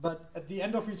 But at the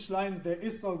end of each line, there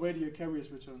is already a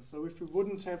carriage return. So if you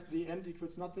wouldn't have the end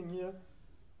equals nothing here,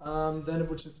 then it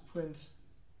would just print.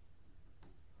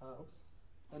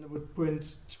 Then it would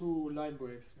print 2 line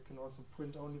breaks. We can also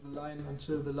print only the line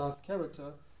until the last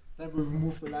character. Then we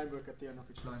remove the line break at the end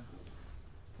of each line.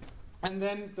 And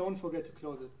then don't forget to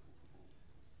close it.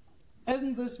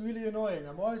 Isn't this really annoying?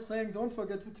 I'm always saying don't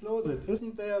forget to close it.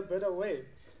 Isn't there a better way?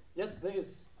 Yes, there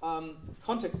is.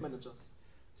 Context managers.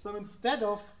 So instead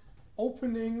of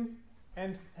opening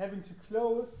and having to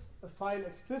close a file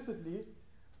explicitly,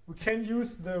 we can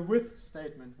use the with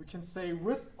statement. We can say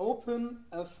with open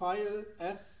a file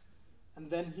as, and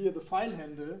then here the file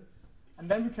handle, and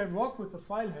then we can work with the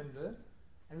file handle,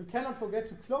 and we cannot forget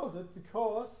to close it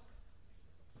because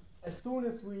as soon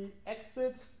as we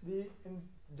exit the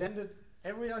indented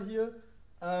area here,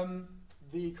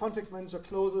 the context manager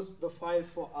closes the file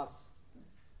for us.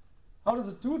 How does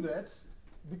it do that?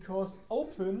 Because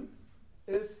open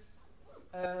is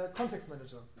a context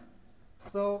manager.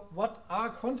 So what are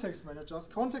context managers?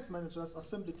 Context managers are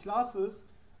simply classes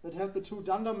that have the 2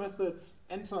 dunder methods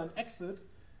enter and exit,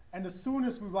 and as soon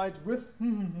as we write with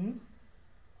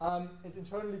it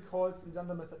internally calls the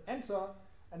dunder method enter,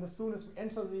 and as soon as we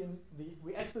enter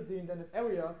we exit the indented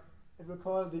area, it will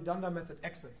call the dunder method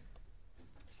exit.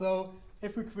 So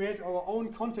if we create our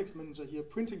own context manager here,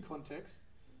 printing context,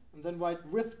 and then write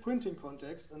with printing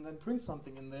context, and then print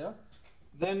something in there,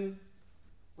 then,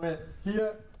 well,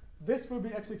 here, this will be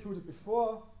executed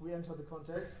before we enter the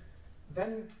context,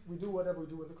 then we do whatever we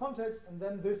do with the context, and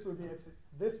then this will be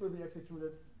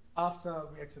executed after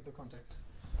we exit the context.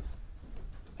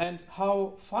 And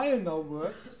how file now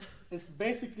works is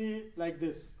basically like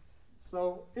this.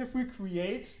 So if we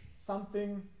create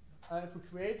something, if we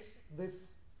create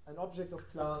an object of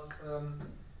class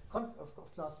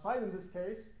of class file in this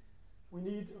case, we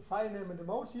need a file name and a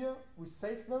mode here. We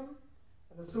save them,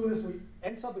 and as soon as we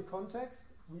enter the context,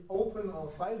 we open our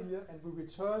file here and we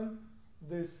return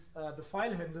this the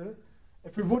file handle.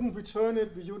 If we wouldn't return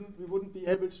it, we wouldn't be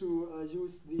able to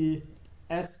use the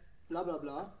s blah blah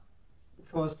blah,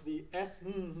 because the s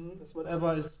is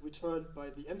whatever is returned by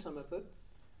the enter method.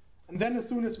 And then as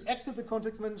soon as we exit the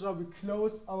context manager, we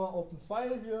close our open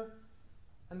file here,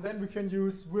 and then we can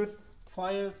use with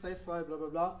file, save file, blah blah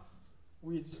blah.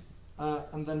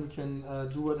 And then we can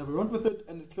do whatever we want with it,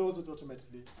 and it closes it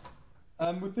automatically.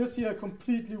 With this here, I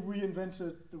completely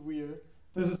reinvented the wheel.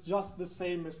 This is just the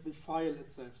same as the file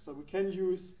itself. So we can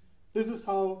use, this is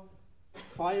how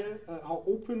how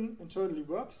open internally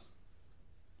works,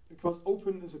 because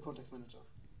open is a context manager.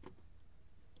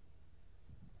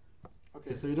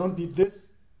 Okay, so you don't need this,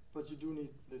 but you do need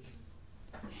this.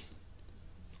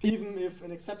 Even if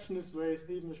an exception is raised,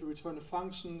 even if you return a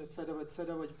function, etc.,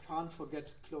 you can't forget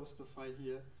to close the file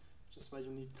here, which is why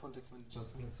you need context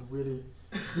managers, and it's a really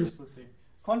useful thing.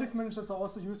 Context managers are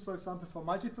also used, for example, for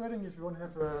multi-threading. If you want to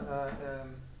have a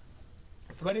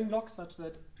threading lock such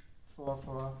that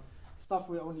for stuff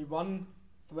where only one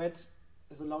thread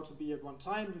is allowed to be at one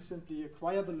time, you simply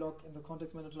acquire the lock in the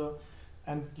context manager,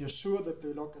 and you're sure that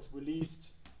the lock is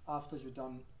released after you're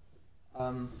done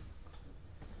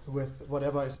with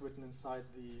whatever is written inside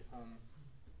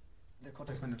the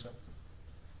context manager.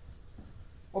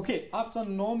 Okay, after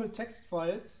normal text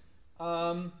files,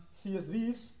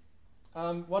 CSVs.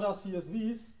 What are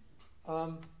CSVs?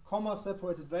 Comma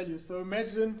separated values. So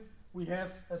imagine we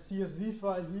have a CSV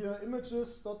file here,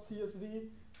 images.csv,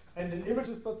 and in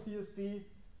images.csv,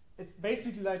 it's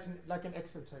basically like an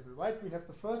Excel table, right? We have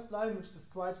the first line which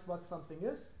describes what something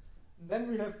is, and then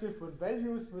we have different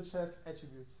values which have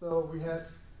attributes. So we have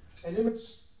an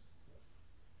image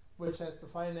which has the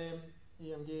file name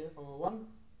emg01.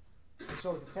 It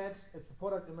shows a cat, it's a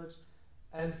product image,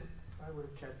 and why would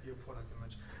a cat be a product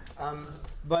image?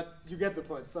 But you get the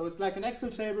point. So it's like an Excel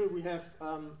table. We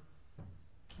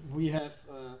have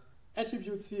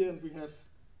attributes here, and we have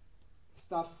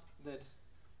stuff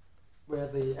where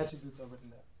the attributes are written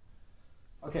there.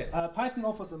 Okay, Python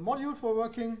offers a module for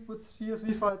working with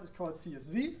CSV files. It's called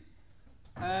CSV,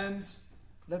 and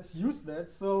let's use that.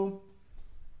 So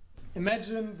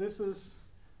imagine this is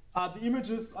the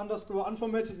images underscore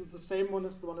unformatted. It's the same one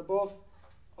as the one above,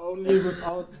 only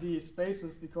without the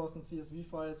spaces, because in CSV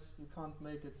files you can't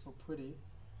make it so pretty.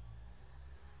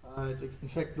 It in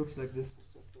fact looks like this.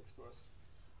 It just looks worse.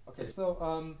 Okay,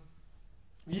 so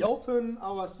we open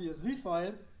our CSV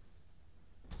file,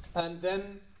 and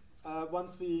then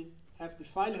once we have the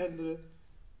file handle,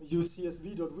 we use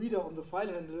csv.reader on the file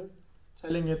handle,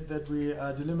 telling it that we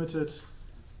delimited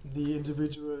the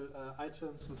individual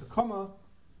items with a comma,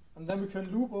 and then we can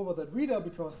loop over that reader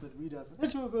because that reader is an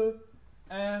iterable,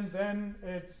 and then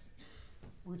it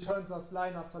returns us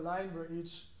line after line where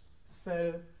each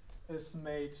cell is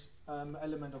made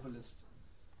element of a list.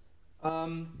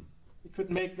 We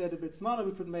could make that a bit smarter.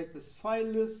 We could make this file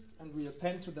list, and we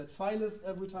append to that file list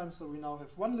every time, so we now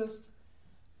have one list.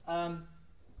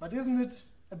 But isn't it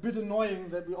a bit annoying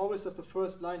that we always have the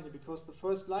first line here, because the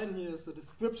first line here is a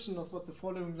description of what the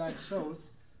following line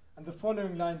shows, and the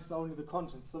following lines are only the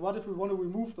contents. So what if we want to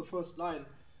remove the first line?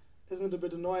 Isn't it a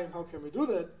bit annoying? How can we do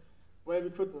that? Well,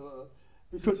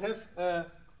 we could have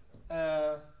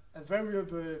a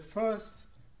variable first,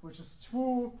 which is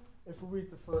true if we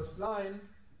read the first line,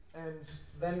 and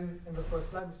then in the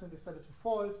first line we simply set it to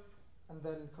false, and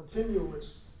then continue, which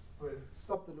will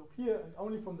stop the loop here, and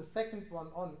only from the second one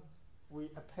on we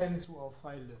append to our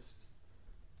file list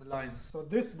the lines. So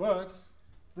this works.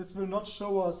 This will not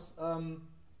show us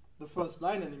the first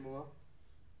line anymore,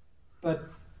 but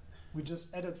we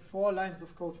just added 4 lines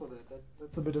of code for that.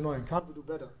 That's a bit annoying. Can't we do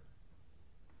better?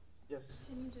 Yes?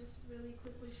 Can you just really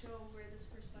quickly show where this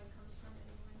first line comes from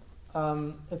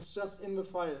anyway? It's just in the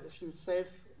file. If you save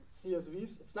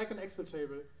CSVs, it's like an Excel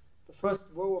table. The first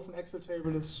row of an Excel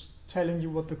table is telling you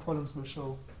what the columns will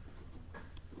show.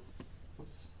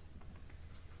 Oops.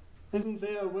 Isn't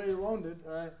there a way around it?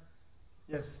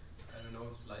 Yes? I don't know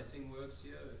if slicing works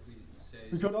here. If we say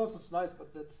We could also slice,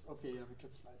 but that's okay. Yeah, we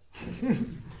could slice.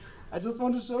 I just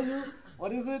want to show you,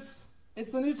 what is it?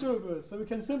 It's an iterable. So we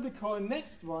can simply call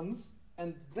next ones,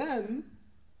 and then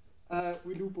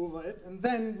we loop over it, and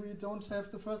then we don't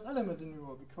have the first element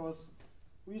anymore, because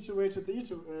we iterated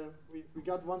the we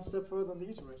got one step further than the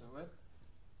iterator, right?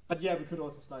 But yeah, we could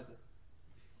also slice it.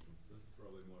 This is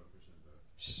probably more efficient though.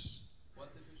 Shh.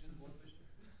 what's efficient? More efficient?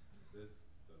 This,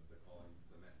 the calling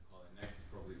next is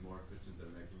probably more efficient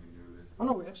than making a new list. Oh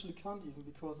no, we actually can't even,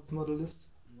 because it's not a list.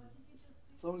 What did you just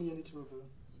do? It's only an iterable.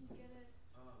 You get it.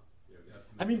 Yeah, we have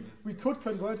to I make mean, a list we of- could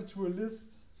convert it to a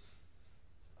list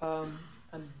and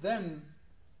then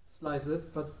slice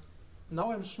it, but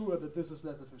now I'm sure that this is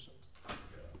less efficient. Yeah.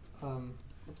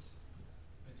 Oops.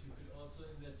 But you could also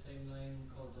in that same line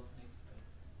call dot next, right?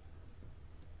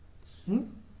 Hmm?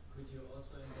 Could you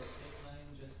also in that same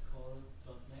line just call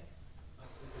dot next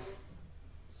after the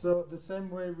So the same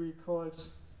way we called.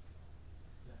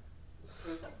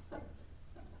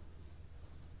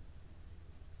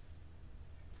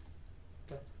 Okay.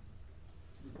 then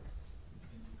you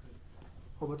could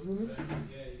Oh, what do you mean?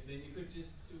 yeah, then you could just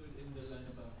do it in the line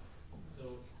above.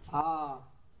 So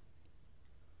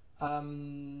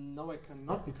No, I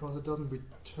cannot because it doesn't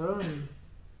return.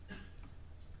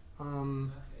 okay,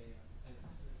 yeah.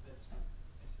 That's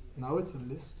I see. Now it's a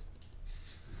list.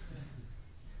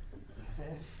 Yeah,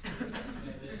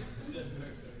 that doesn't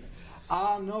work,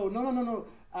 sorry. No.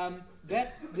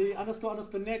 That the underscore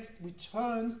next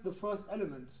returns the first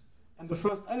element, and the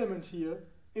first element here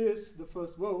is the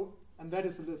first row, and that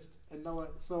is a list. And now,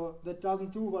 so that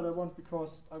doesn't do what I want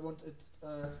because I want it.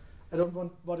 I don't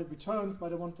want what it returns,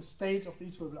 but I want the state of the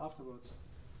iterable afterwards.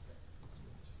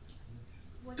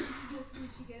 What did you just do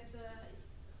to get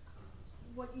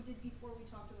what you did before we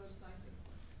talked about slicing?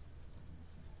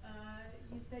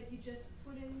 You said you just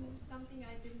put in something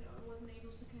I wasn't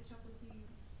able to catch up with the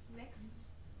next. Is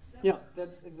that Yeah, what-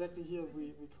 that's exactly here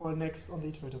we call next on the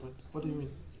iterator. But what do you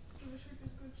mean? Give a short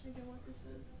description again what this is.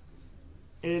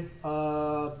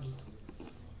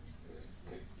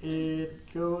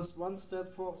 It goes one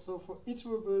step forward. So for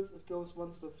iterables, it goes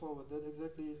one step forward. That's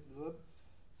exactly the.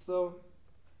 So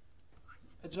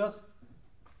it just.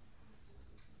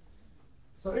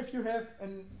 So if you have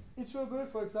an iterable,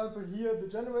 for example, here the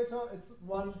generator, it's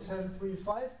 1, 10, 3,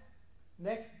 5.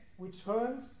 Next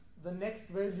returns the next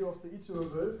value of the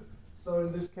iterable. So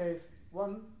in this case,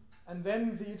 1. And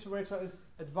then the iterator is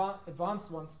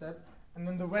advanced one step. And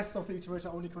then the rest of the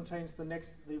iterator only contains the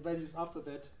values after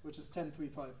that, which is 10, 3,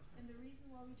 5. And the reason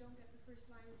why we don't get the first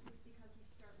line is because we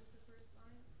start with the first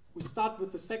line. We start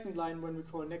with the second line when we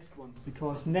call next ones,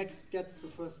 because next gets the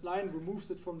first line,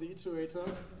 removes it from the iterator.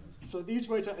 So the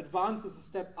iterator advances a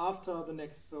step after the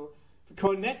next. So if we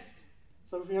call next,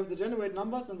 so if we have the generate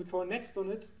numbers and we call next on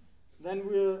it, then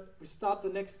we start the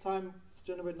next time with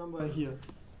the generate number here.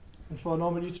 And for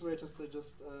normal iterators, they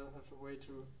just have a way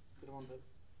to get around that.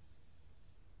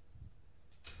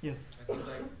 Yes. I think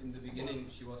like in the beginning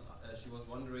she was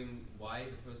wondering why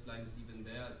the first line is even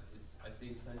there. It's I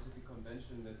think scientific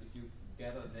convention that if you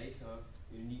gather data,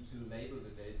 you need to label the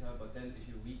data, but then if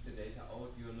you read the data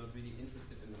out, you're not really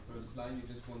interested in the first line. You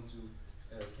just want to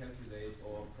calculate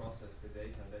or process the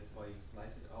data. That's why you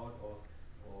slice it out or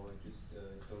just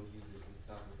don't use it and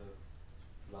start with a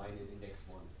line in index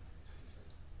 1.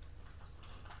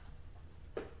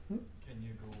 Can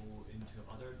you go into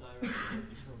other direction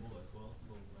iterable as well?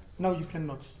 So like No, you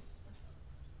cannot.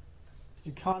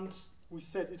 You can't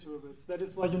reset iterables. That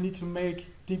is why you need to make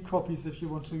deep copies if you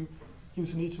want to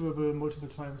use an iterable multiple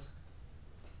times.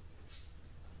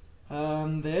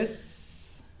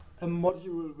 There's a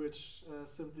module which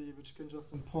can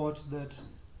just import that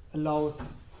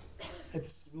allows.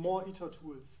 It's more iter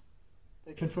tools.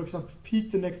 They can, for example,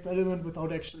 peek the next element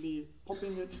without actually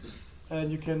popping it,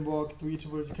 and you can walk through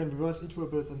iterables. You can reverse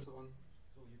iterables and so on.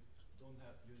 so you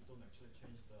don't actually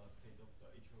change the state of the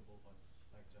iterable, but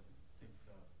like just take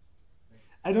the next.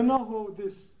 I don't know how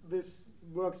this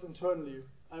works internally.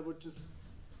 I would just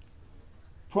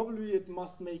probably it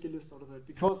must make a list out of it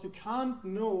because you can't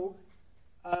know.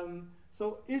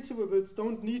 So iterables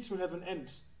don't need to have an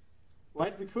end,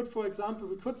 right? We could, for example,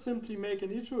 simply make an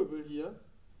iterable here,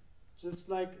 just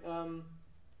like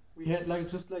we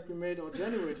made our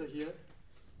generator here.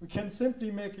 We can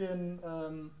simply make an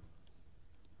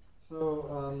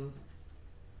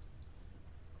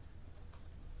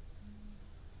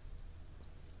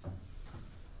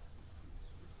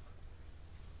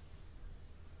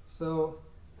So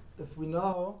if we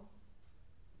now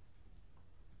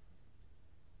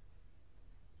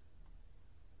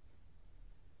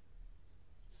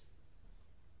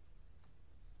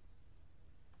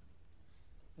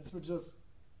this would just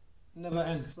never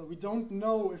end. So we don't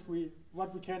know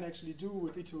what we can actually do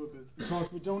with iterables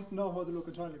because we don't know how they look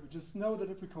internally. We just know that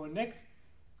if we call next,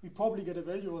 we probably get a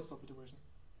value or stop iteration.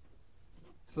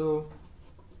 So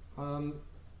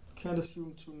can't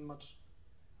assume too much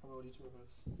about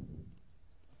iterables.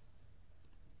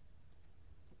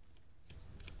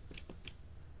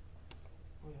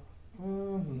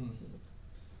 Oh, yeah.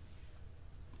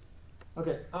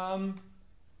 Okay. Oh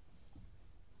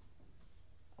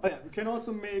yeah, we can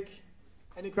also make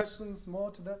any questions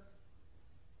more to that?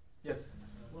 Yes.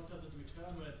 What does it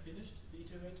return when it's finished, the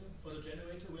iterator? Or the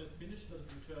generator, when it's finished, does it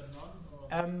return none? Or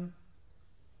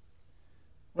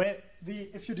Well,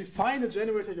 if you define a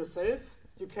generator yourself,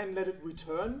 you can let it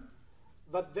return.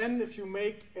 But then if you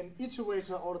make an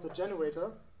iterator out of the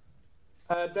generator,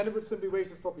 then it would simply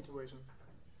waste a stop iteration.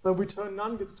 So return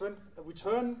none gets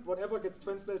return whatever gets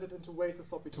translated into waste a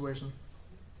stop iteration.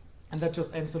 And that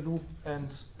just ends a loop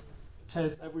and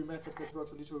tells every method that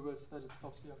works on iterables that it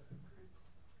stops here.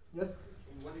 Yes?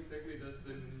 What exactly does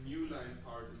the new line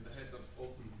part in the header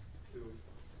open do?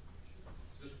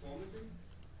 Just formatting?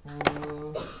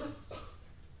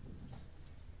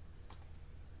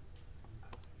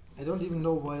 I don't even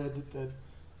know why I did that.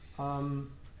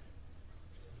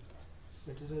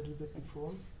 Wait, did I do that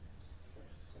before?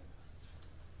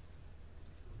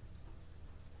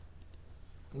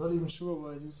 I'm not even sure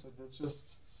why I used it. That's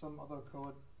just some other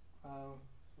code.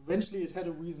 Eventually it had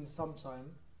a reason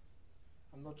sometime.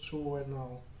 I'm not sure right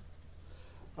now.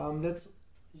 Let's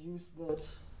use that.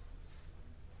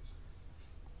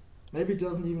 Maybe it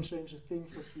doesn't even change a thing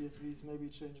for CSVs. Maybe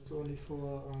it changes only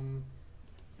for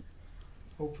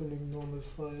opening normal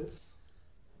files.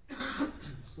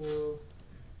 So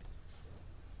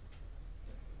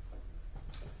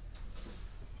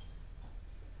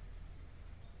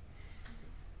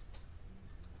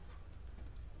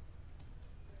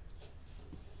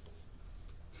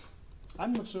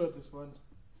I'm not sure at this point.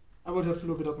 I would have to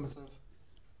look it up myself.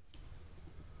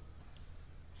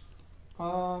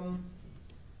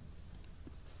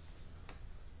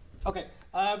 Okay,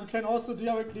 we can also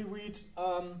directly read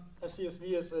a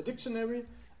CSV as a dictionary,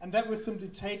 and that will simply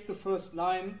take the first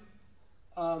line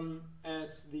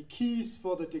as the keys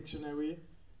for the dictionary,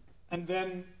 and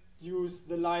then use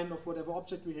the line of whatever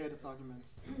object we had as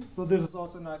arguments. So this is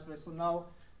also a nice way. So now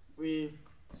we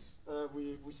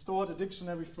stored a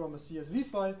dictionary from a CSV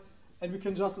file, and we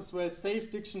can just as well save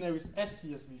dictionaries as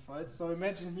CSV files. So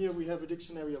imagine here we have a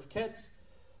dictionary of cats,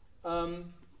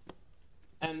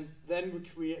 and then we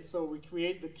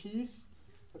create the keys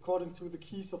according to the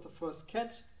keys of the first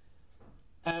cat,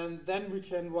 and then we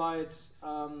can write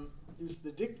use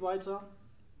the dict writer.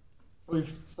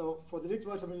 So for the dict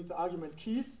writer we need the argument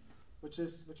keys, which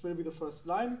will be the first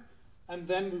line. And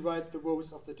then we write the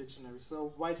rows of the dictionary.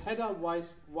 So write header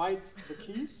writes the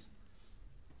keys.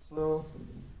 So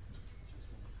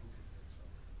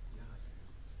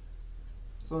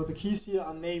the keys here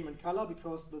are name and color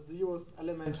because the 0th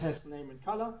element has name and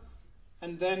color.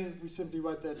 And then we simply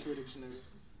write that to a dictionary.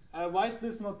 Why is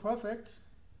this not perfect?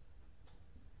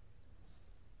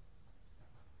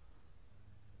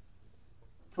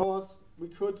 Because we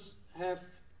could have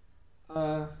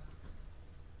a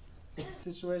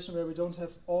situation where we don't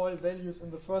have all values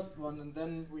in the first one, and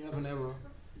then we have an error.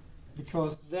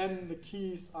 Because then the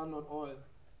keys are not all.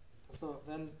 So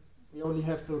then we only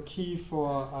have the key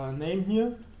for name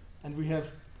here, and we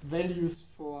have values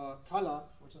for color,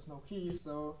 which is no key,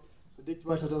 so the dict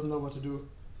writer doesn't know what to do.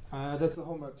 That's a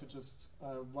homework to just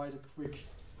write a quick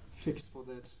fix for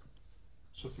that.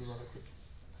 Should be rather quick.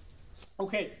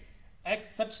 Okay,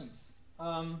 exceptions.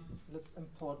 Let's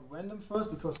import random first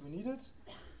because we need it.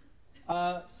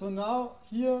 So now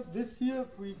here,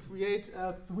 we create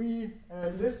a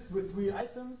list with 3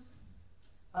 items,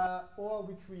 or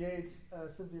we create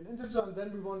simply an integer, and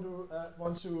then we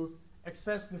want to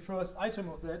access the first item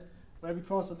of that. Where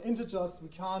because in integers we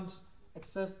can't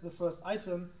access the first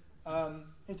item,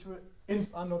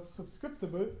 ints are not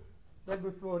subscriptable. That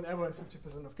will throw an error in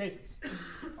 50% of cases.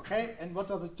 Okay, and what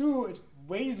does it do? It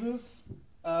raises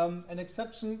an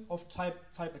exception of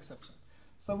type exception.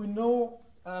 So we know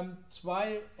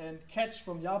try and catch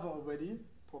from Java already,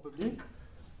 probably.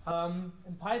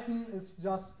 In Python, it's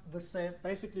just the same,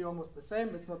 basically almost the same.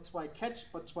 It's not try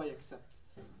catch, but try except.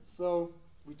 So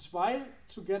we try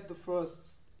to get the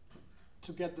first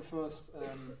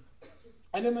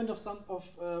element of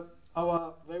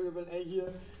our variable a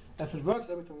here. If it works,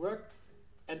 everything works.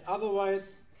 And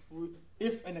otherwise,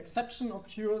 if an exception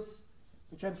occurs,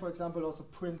 we can, for example, also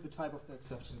print the type of the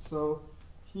exception. So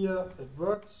here it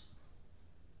worked.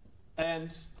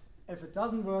 And if it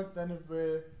doesn't work, then it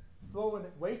will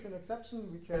waste an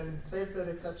exception. We can save that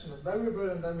exception as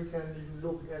variable, and then we can even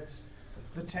look at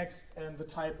the text and the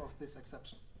type of this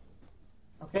exception.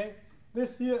 Okay,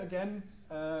 this here again,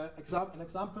 an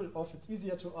example of it's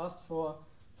easier to ask for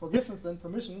forgiveness than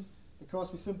permission,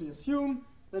 because we simply assume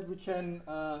that we can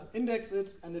index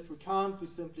it, and if we can't, we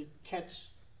simply catch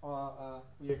or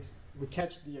we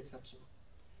catch the exception.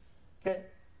 Okay,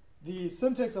 the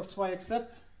syntax of try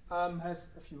except has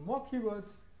a few more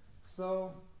keywords.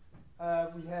 So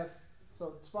we have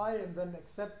try and then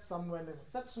accept some random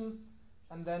exception,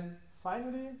 and then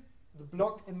finally the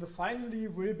block in the finally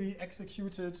will be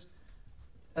executed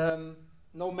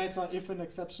no matter if an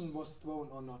exception was thrown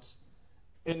or not.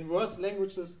 In worse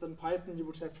languages than Python, you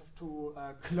would have to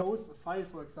close a file,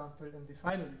 for example, in the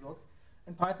finally block.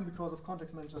 In Python, because of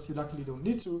context managers, you luckily don't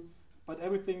need to, but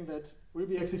everything that will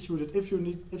be executed if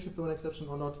you throw an exception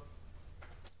or not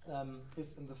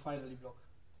is in the finally block.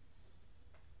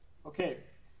 Okay,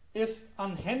 if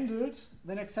unhandled,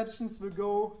 then exceptions will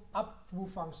go up through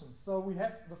functions. So we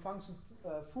have the function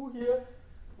foo here,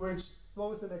 which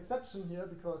throws an exception here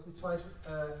because we try to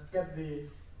get the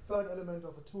third element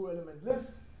of a two-element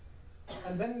list,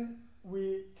 and then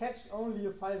we catch only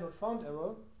a file not found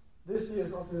error. This here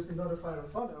is obviously not a file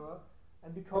not found error,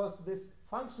 and because this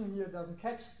function here doesn't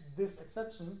catch this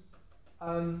exception,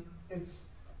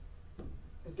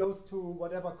 it goes to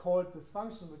whatever called this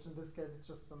function, which in this case is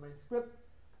just the main script,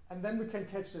 and then we can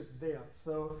catch it there.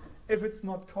 So if it's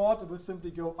not caught, it will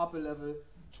simply go up a level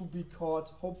to be caught,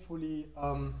 hopefully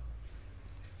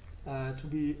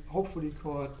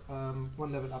caught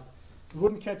one level up. If we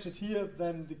wouldn't catch it here,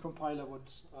 then the compiler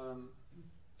would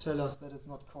tell us that it's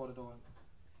not caught at all.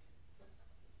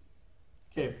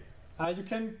 Okay, you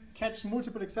can catch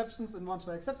multiple exceptions in one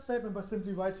try except statement by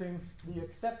simply writing the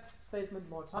except statement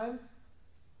more times.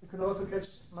 You can also catch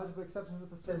multiple exceptions with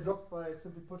the same block by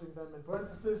simply putting them in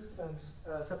parentheses and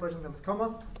separating them with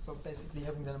commas, so basically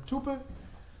having them tuple.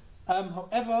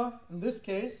 However, in this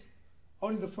case,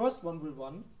 only the first one will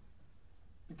run,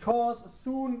 because as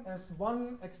soon as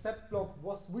one except block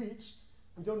was reached,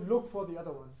 we don't look for the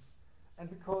other ones. And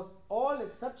because all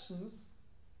exceptions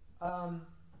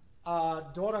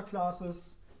are daughter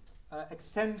classes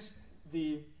extend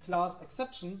the class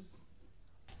exception,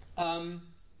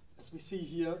 as we see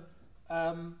here,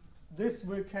 this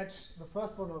will catch the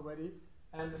first one already,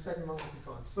 and the second one will be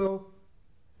caught. So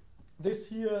this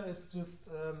here is just,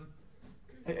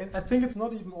 I think it's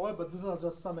not even all, but these are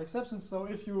just some exceptions. So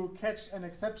if you catch an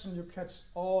exception, you catch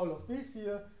all of these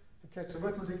here. If you catch a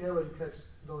arithmetic error, you catch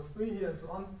those three here, and so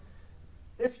on.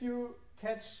 If you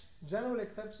catch general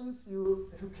exceptions,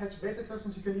 if you catch base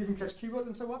exceptions, you can even catch keyword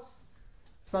interrupts,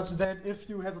 such that if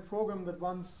you have a program that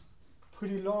runs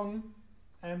pretty long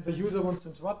and the user wants to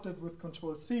interrupt it with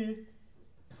Control-C,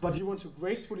 but you want to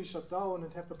gracefully shut down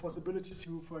and have the possibility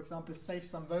to, for example, save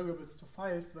some variables to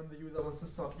files when the user wants to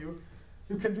stop you,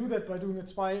 you can do that by doing a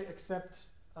try except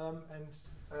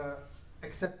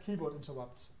except keyboard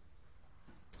interrupt.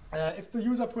 If the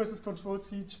user presses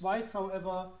Control-C twice,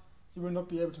 however, you will not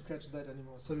be able to catch that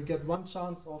anymore. So you get one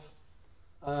chance of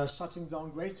shutting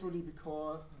down gracefully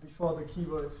before the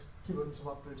keyboard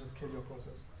interrupt will just kill your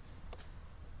process.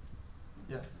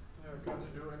 Yeah. Can't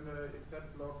you do in the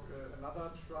except block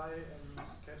another try and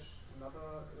catch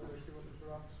another keyboard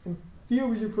interrupt? In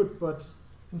theory you could, but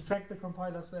in fact the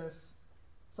compiler says,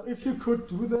 so if you could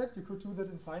do that, you could do that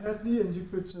infinitely, and you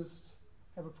could just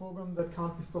have a program that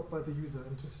can't be stopped by the user.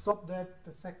 And to stop that,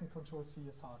 the second Control-C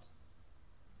is hard.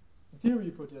 In theory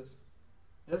you could, yes.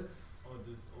 Yes? Or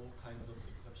there's all kinds of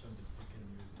exceptions that you can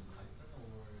use in Python,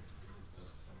 or is it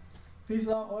just some? These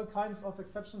are all kinds of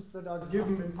exceptions that are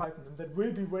given in Python and that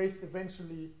will be raised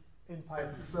eventually in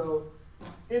Python. So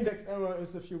index error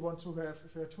is if you want to have,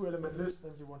 if you have a two-element list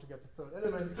and you want to get the third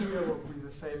element, key error will be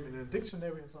the same in a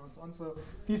dictionary and so on and so on. So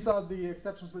these are the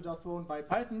exceptions which are thrown by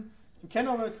Python. You can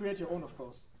already create your own, of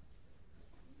course,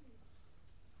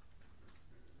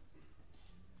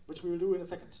 which we will do in a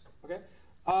second. Okay.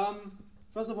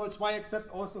 First of all, try except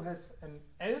also has an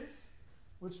else,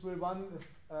 which will run if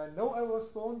no error is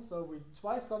thrown. So we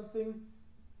try something,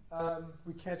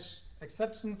 we catch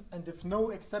exceptions, and if no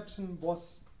exception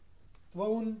was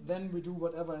thrown, then we do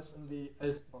whatever is in the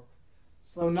else block.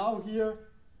 So now here,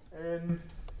 in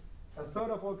a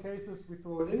third of all cases, we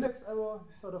throw an index error,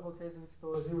 a third of all cases we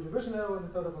throw a zero division error, and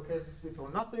a third of all cases we throw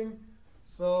nothing.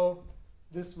 So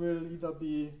this will either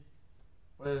be,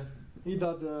 well,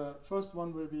 either the first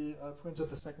one will be printed,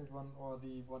 the second one, or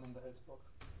the one in the else block.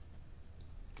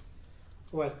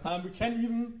 Well, we can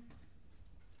even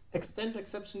extend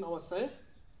exception ourselves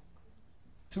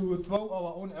to throw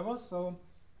our own errors. So,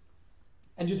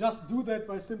 and you just do that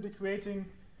by simply creating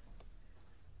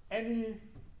any,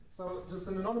 so just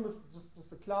an anonymous,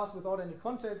 just a class without any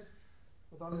context,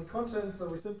 without any content. So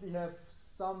we simply have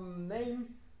some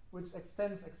name which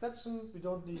extends exception. We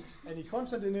don't need any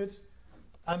content in it.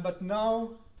 But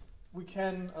now we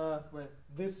can, well,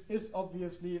 this is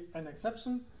obviously an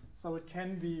exception, so it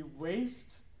can be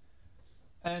raised.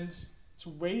 And to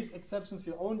raise exceptions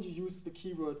your own, you use the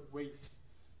keyword raise.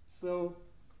 So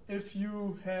if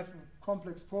you have a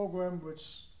complex program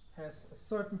which has a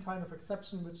certain kind of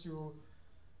exception which you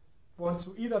want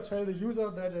to either tell the user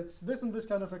that it's this and this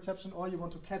kind of exception, or you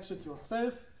want to catch it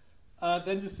yourself,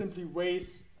 then you simply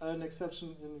raise an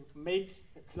exception and make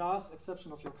a class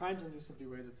exception of your kind, and you simply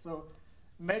raise it. So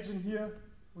imagine here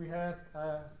we have,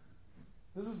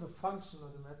 this is a function,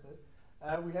 not a method.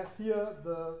 We have here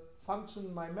the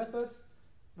function myMethod,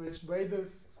 which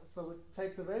raises, so it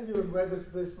takes a value and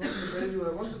raises this not the value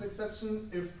I want an exception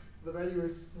if the value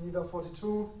is neither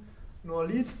 42 nor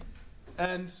lead.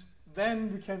 And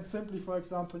then we can simply, for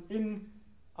example, in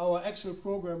our actual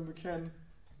program, we can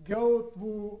go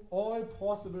through all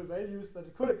possible values that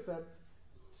it could accept,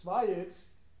 try it,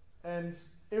 and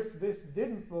if this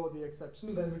didn't throw the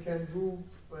exception, then we can do,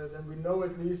 well, then we know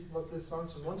at least what this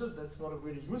function wanted. That's not a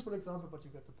really useful example, but you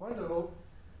get the point, I hope.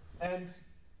 And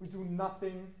we do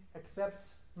nothing except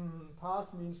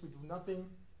pass means we do nothing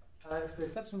if the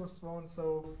exception was thrown.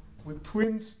 So we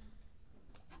print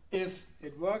if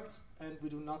it worked, and we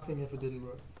do nothing if it didn't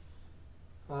work.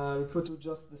 We could do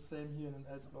just the same here in an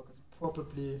else block. It's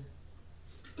probably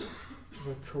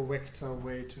the correcter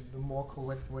way to, the more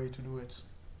correct way to do it.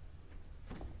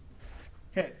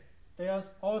 Okay,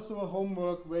 there's also a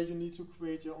homework where you need to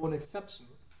create your own exception. ...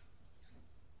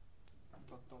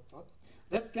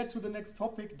 Let's get to the next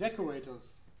topic,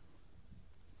 decorators.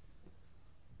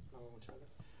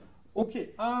 Okay,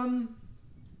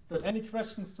 but any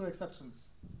questions to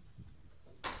exceptions?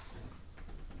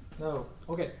 No,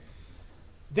 okay.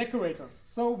 Decorators.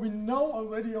 So we know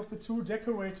already of the two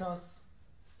decorators,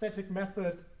 static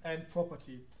method and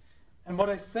property. And what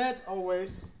I said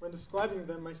always when describing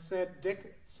them, I said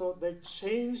so they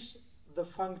change the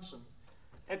function.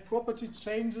 Add property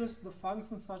changes the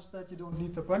function such that you don't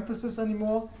need the parentheses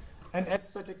anymore, and add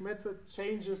static method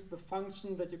changes the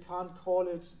function that you can't call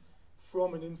it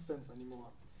from an instance anymore.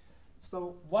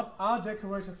 So what are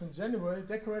decorators in general?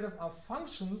 Decorators are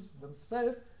functions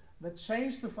themselves that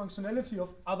change the functionality of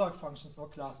other functions or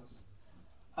classes.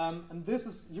 And this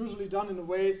is usually done in a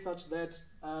way such that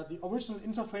the original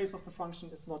interface of the function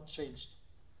is not changed.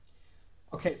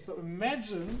 Okay, so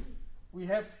imagine we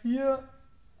have here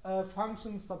a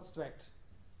function subtract,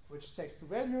 which takes two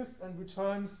values and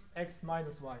returns x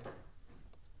minus y.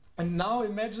 And now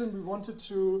imagine we wanted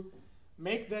to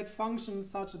make that function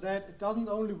such that it doesn't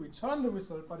only return the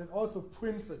result, but it also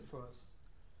prints it first.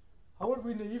 How would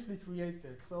we naively create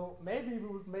that? So maybe we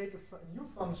would make a new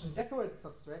function, decorated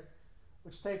subtract,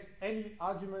 which takes any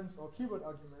arguments or keyword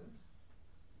arguments,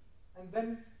 and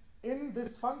then in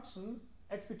this function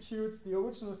executes the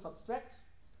original subtract.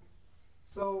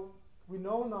 So we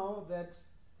know now that,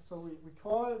 so we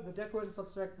call the decorated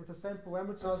subtract with the same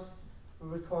parameters we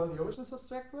will call the original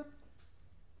subtract with,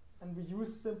 and we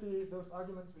use simply those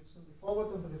arguments, we simply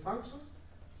forward them to the function.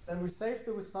 Then we save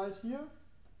the result here,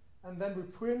 and then we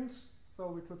print. So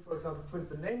we could, for example, print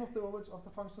the name of the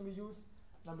function we use.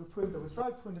 Then we print the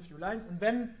result, print a few lines, and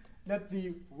then let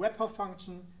the wrapper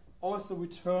function also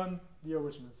return the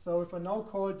original. So if I now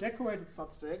call decorated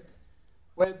subtract,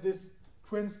 well, this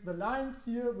prints the lines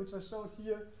here, which I showed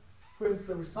here, prints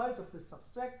the result of this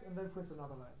subtract, and then prints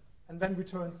another line, and then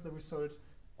returns the result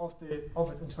of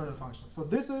its internal function. So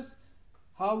this is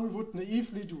how we would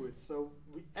naively do it. So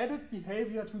we added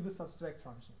behavior to the subtract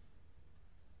function.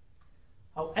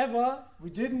 However, we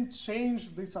didn't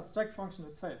change the subtract function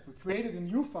itself. We created a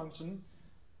new function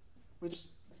which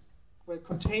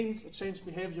contained a changed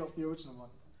behavior of the original one.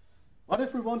 What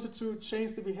if we wanted to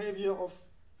change the behavior of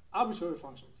arbitrary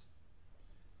functions?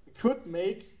 We could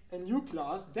make a new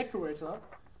class, decorator,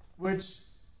 which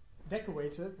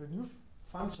decorated, the new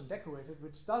function decorated,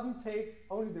 which doesn't take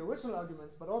only the original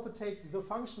arguments, but also takes the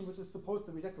function which is supposed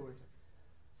to be decorated.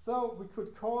 So we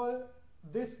could call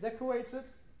this decorated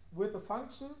with the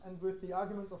function and with the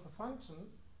arguments of the function,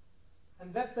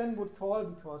 and that then would call,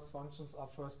 because functions are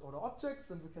first order objects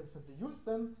and we can simply use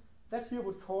them, that here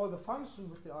would call the function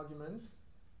with the arguments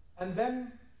and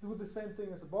then do the same thing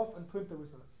as above and print the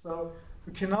results. So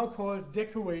we can now call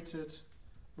decorated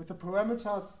with the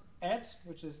parameters add,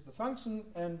 which is the function,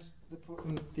 and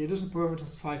the addition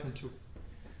parameters 5 and 2.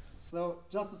 So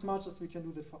just as much as we can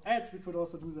do that for add, we could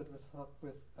also do that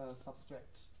with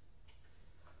subtract.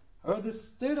 However, this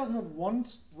still does not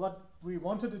want what we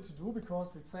wanted it to do,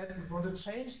 because we said we want to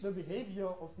change the behavior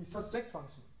of the subtract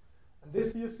function. And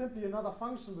this here is simply another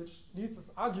function which needs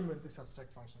as argument the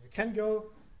subtract function. We can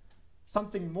go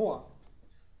something more,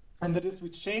 and that is we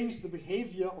change the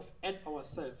behavior of add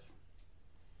ourselves.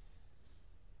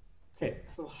 Okay,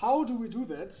 so how do we do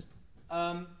that?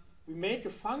 We make a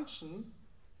function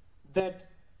that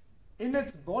in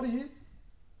its body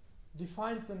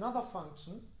defines another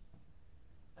function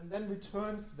and then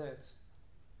returns that.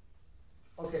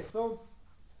 Okay, so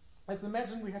let's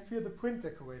imagine we have here the print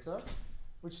decorator,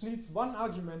 which needs one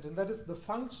argument, and that is the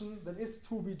function that is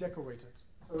to be decorated.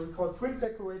 So we call print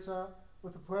decorator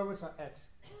with the parameter add.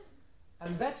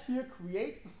 And that here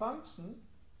creates a function,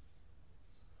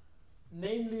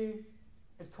 namely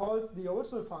it calls the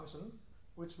original function,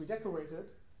 which we decorated,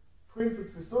 prints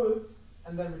its results,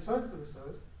 and then returns the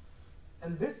result.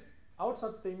 And this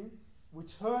outer thing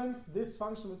returns this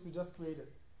function which we just created.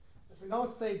 If we now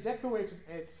say decorated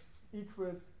add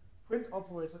equals print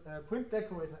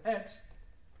decorator add,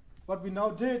 what we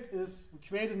now did is we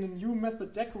created a new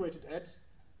method decorated add,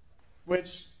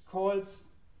 which calls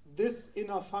this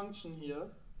inner function here,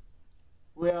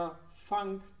 where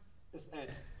func is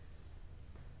add.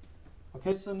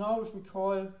 Okay, so now if we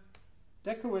call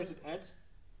decorated add,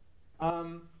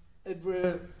 it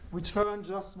will return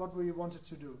just what we wanted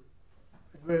to do.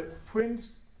 It will print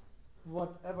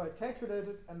whatever it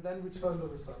calculated and then return the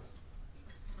result.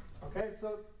 Okay,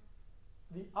 so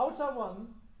the outer one,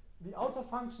 the outer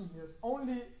function here is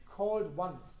only called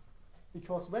once,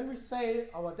 because when we say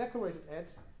our decorated add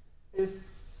is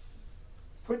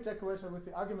print decorator with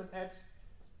the argument add,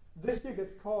 this here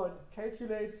gets called, it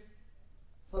calculates,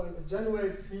 so it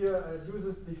generates here, it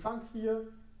uses the func here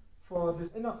for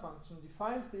this inner function,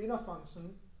 defines the inner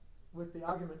function with the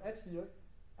argument add here,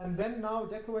 and then now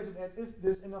decorated add is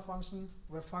this inner function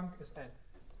where func is add.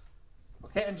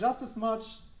 Okay, and just as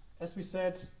much as we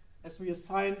said, as we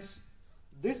assigned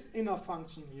this inner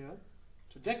function here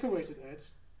to decorated add,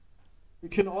 we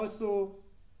can also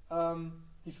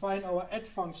define our add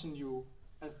function u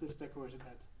as this decorated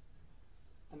add.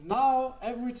 And now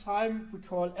every time we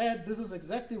call add, this is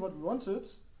exactly what we wanted.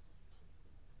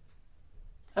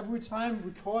 Every time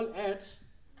we call add,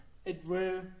 it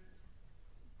will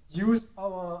use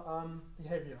our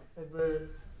behavior. It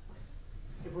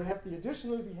will have the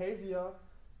additional behavior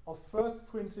of first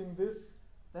printing this,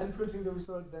 then printing the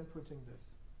result, then printing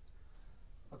this.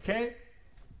 Okay?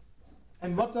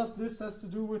 And what does this has to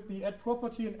do with the add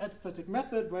property and add static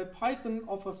method? Well, Python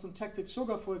offers syntactic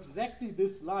sugar for exactly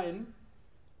this line,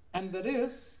 and that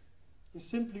is, you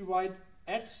simply write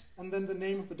add and then the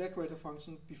name of the decorator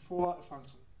function before a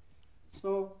function.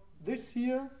 So this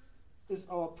here is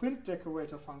our print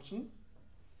decorator function,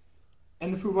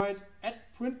 and if we write add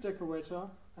print decorator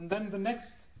and then the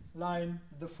next line,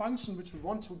 the function which we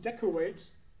want to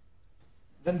decorate,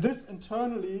 then this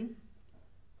internally,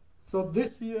 so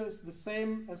this here is the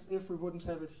same as if we wouldn't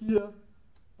have it here,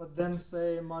 but then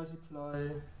say multiply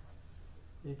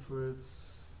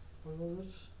equals, what was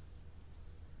it?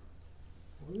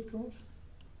 What was it called?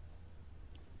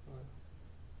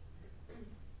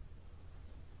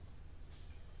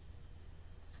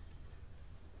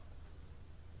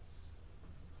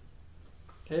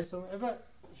 Okay, so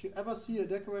if you ever see a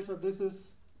decorator, this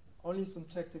is only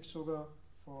syntactic sugar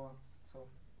for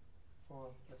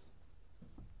this.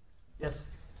 Yes?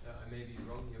 I may be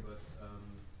wrong here, but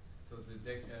so the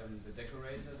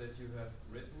decorator that you have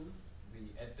written,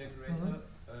 the add decorator,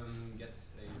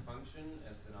 gets a function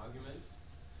as an argument,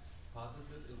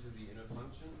 passes it into the inner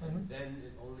function, and then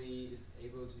it only is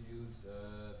able to use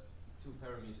 2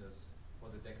 parameters for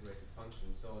the decorated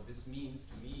function. So this means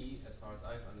to me, as far as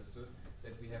I've understood,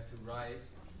 that we have to write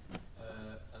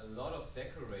a lot of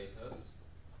decorators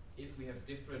if we have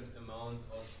different amounts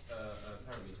of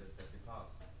parameters that we pass.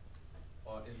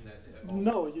 Or isn't that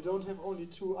no, you don't have only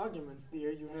 2 arguments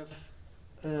there. You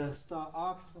have star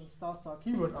args and star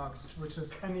keyword args, which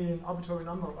is any arbitrary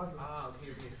number of arguments. Ah,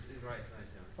 okay, right,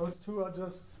 yeah. Those 2 are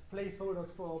just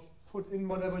placeholders for put in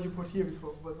whatever you put here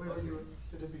before, whatever you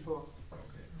did it before.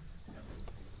 Okay.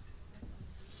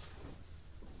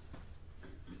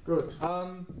 Good.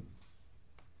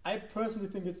 I personally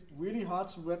think it's really hard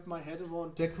to wrap my head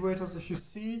around decorators. If you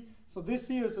see, so this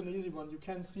here is an easy one. You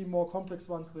can see more complex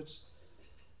ones which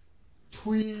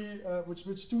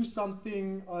do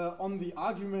something on the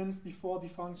arguments before the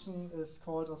function is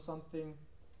called or something.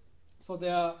 So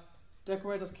their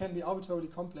decorators can be arbitrarily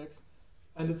complex,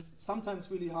 and it's sometimes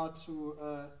really hard to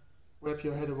wrap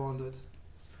your head around it.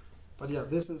 But yeah,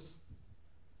 this is.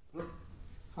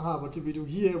 Haha, what did we do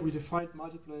here? We defined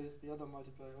multipliers, the other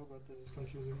multiplier. Oh god, this is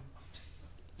confusing.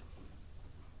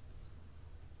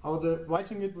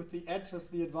 Writing it with the add has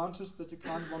the advantage that you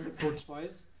can't run the code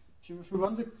twice. If you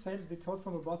run the code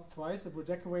from above twice, it will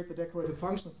decorate the decorated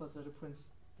function such that it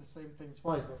prints the same thing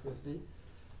twice, obviously.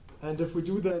 And if we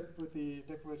do that with the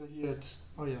decorator here, it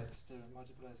still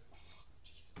multiplies. Oh,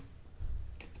 jeez.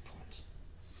 Get the point.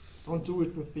 Don't do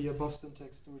it with the above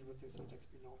syntax, do it with the syntax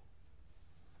below.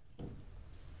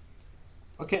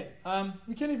 Okay,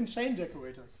 we can even chain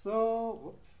decorators.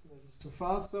 So, this is too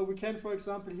fast. So we can, for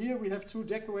example, here we have two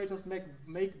decorators,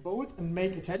 make bold and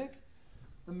make italic.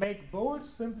 The make bold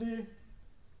simply,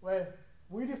 well,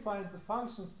 we define the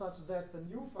function such that the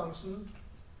new function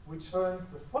returns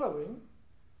the following,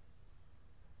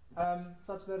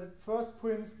 such that it first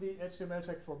prints the HTML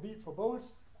tag for bold,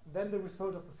 then the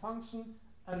result of the function,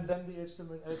 and then the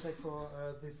HTML tag for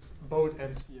this bold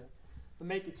ends here. The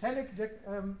make italic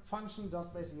function does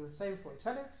basically the same for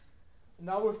italics.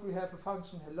 Now if we have a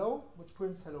function hello, which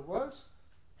prints hello world,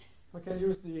 we can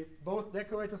use the both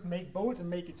decorators, make bold and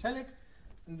make italic,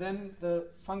 and then the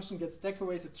function gets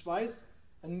decorated twice,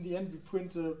 and in the end we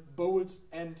print a bold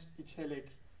and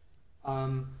italic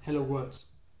hello world.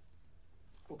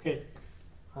 Okay,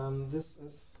 this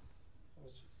is,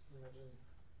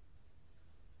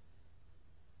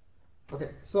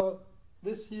 okay, so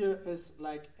this here is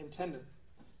like intended.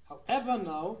 However,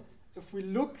 now, if we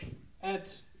look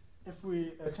at,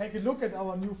 take a look at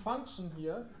our new function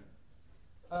here,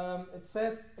 it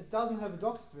says it doesn't have a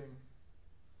docstring,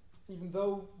 even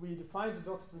though we defined the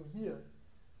docstring here.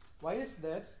 Why is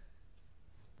that?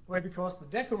 Well, because the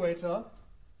decorator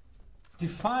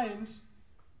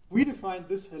we defined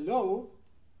this hello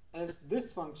as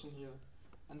this function here,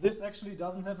 and this actually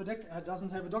doesn't have a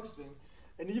docstring.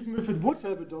 And even if it would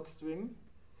have a docstring,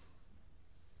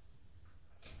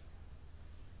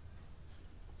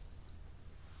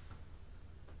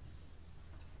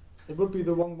 it would be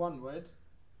the wrong one, right?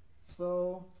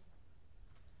 So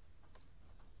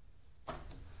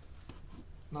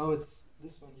now it's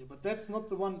this one here, but that's not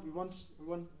the one we want. We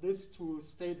want this to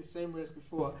stay the same way as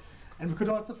before. And we could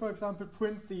also, for example,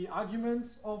 print the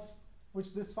arguments of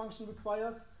which this function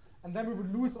requires, and then we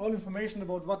would lose all information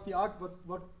about what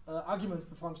arguments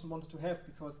the function wanted to have,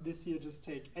 because this here just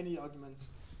take any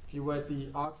arguments if you write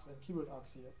the args and keyword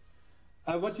args here.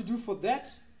 What you do for that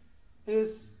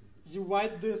is you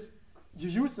write this, you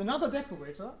use another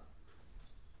decorator,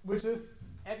 which is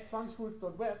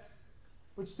add_functools.webs,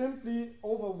 which simply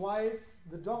overrides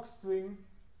the docstring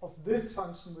of this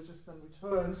function, which is then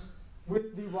returned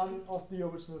with the one of the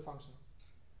original function.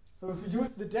 So if we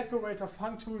use the decorator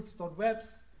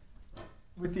functools.webs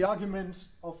with the argument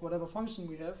of whatever function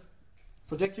we have,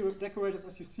 so decorators,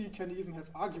 as you see, can even have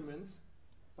arguments,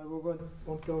 but we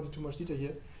won't go into too much detail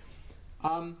here.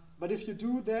 But if you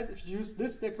do that, if you use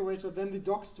this decorator, then the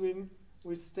docstring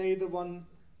will stay the one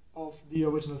of the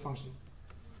original function.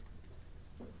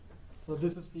 So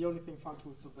this is the only thing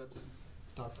functools.webs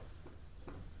does.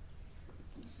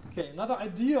 Okay, another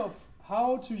idea of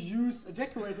how to use a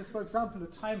decorator is, for example, a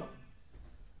timer.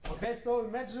 Okay, so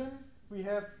imagine we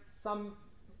have some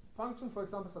function, for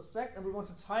example, subtract, and we want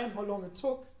to time how long it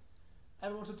took,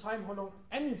 and we want to time how long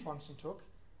any function took.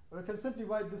 We can simply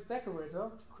write this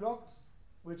decorator, clocked,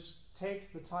 which takes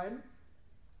the time,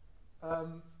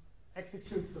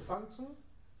 executes the function,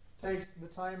 takes the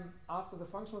time after the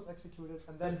function was executed,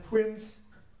 and then prints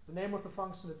the name of the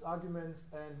function, its arguments,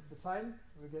 and the time.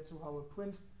 We'll get to how we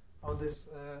print, how this,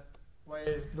 why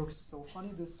it looks so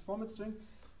funny, this format string.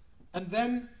 And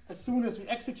then, as soon as we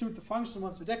execute the function,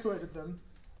 once we decorated them,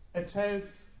 it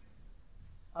tells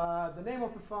the name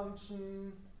of the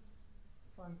function,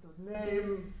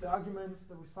 func.name, the arguments,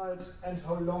 the result, and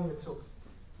how long it took.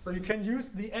 So you can use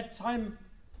the add time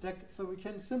so we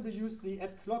can simply use the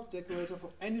add clock decorator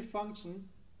for any function,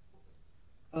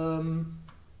 and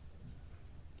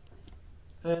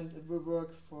it will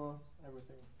work for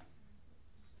everything.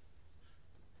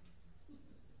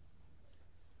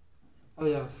 Oh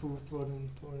yeah,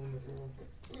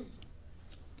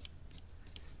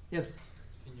 yes.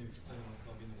 Can you explain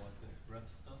also what this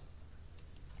reps does?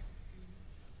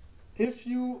 If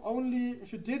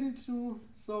you didn't do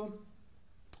so,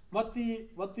 what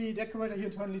the decorator here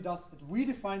internally does, it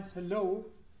redefines hello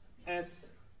as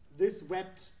this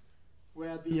webbed,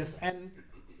 where the fn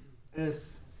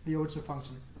is the original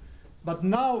function. But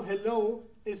now hello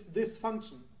is this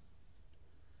function,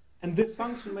 and this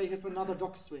function may have another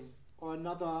docstring or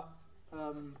another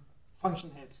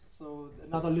function head, so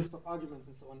another list of arguments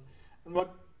and so on. And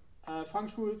what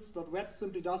functools.web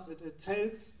simply does, it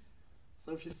tells,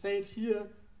 so if you say it here,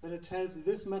 then it tells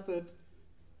this method,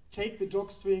 take the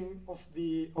docstring of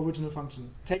the original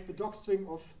function, take the docstring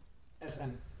of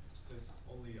fn. So it's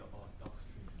only about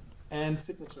docstring and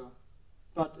signature.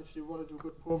 But if you want to do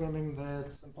good programming,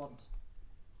 that's important.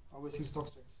 Always use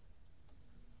docstrings.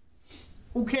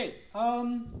 Okay.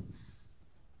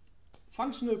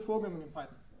 Functional programming in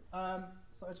Python.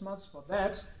 So it's much about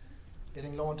that.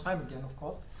 Getting low on time again, of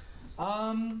course.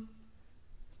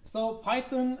 So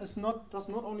Python does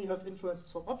not only have influences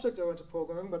from object-oriented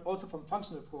programming, but also from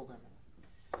functional programming.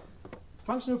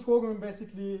 Functional programming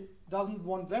basically doesn't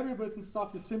want variables and stuff,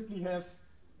 you simply have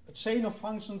a chain of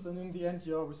functions, and in the end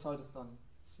your result is done.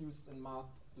 It's used in math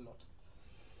a lot.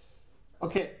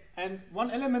 Okay, and one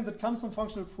element that comes from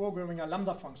functional programming are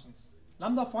lambda functions.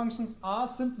 Lambda functions are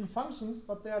simply functions,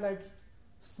 but they are like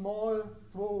small,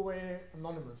 throwaway,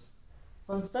 anonymous.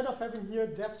 So instead of having here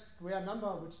def square number,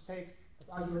 which takes as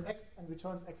argument x and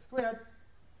returns x squared,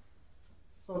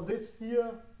 so this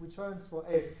here returns for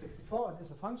 864 and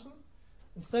is a function.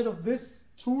 Instead of this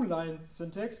two-line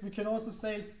syntax, we can also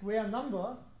say square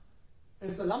number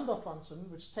is a lambda function,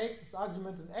 which takes as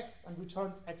argument an x and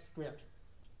returns x squared.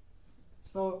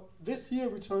 So this here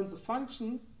returns a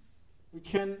function. We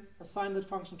can assign that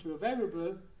function to a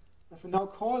variable. If we now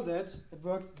call that, it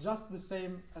works just the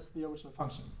same as the original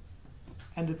function.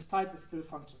 And its type is still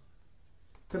function.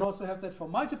 You can also have that for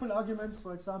multiple arguments.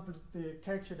 For example, the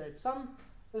calculate sum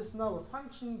is now a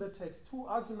function that takes 2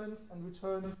 arguments and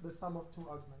returns the sum of 2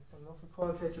 arguments. So now if we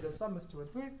call calculate sum as 2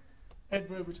 and 3, it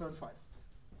will return 5.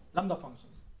 Lambda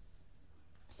functions.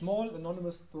 Small,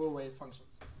 anonymous, throwaway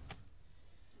functions.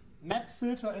 Map,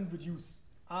 filter, and reduce.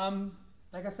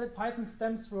 Like I said, Python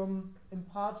stems in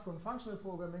part from functional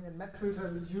programming, and map, filter,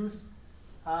 and reduce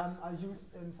are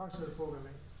used in functional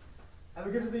programming. I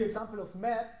will give you the example of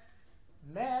map.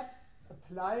 Map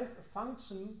applies a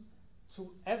function to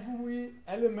every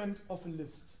element of a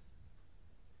list.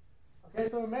 Okay,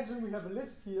 so imagine we have a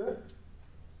list here,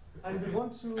 and we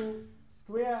want to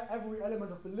square every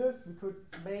element of the list. We could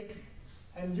make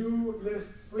a new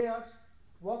list squared,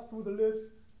 walk through the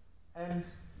list, and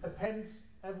append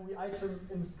every item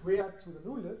in squared to the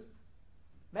new list.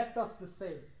 Map does the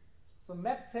same. So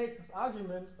map takes as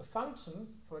argument a function,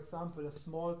 for example, a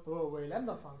small throwaway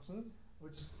lambda function,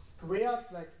 which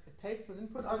squares, like it takes an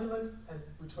input argument and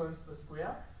returns the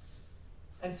square,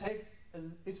 and takes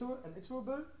an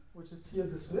iterable, which is here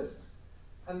this list,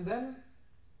 and then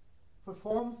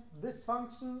performs this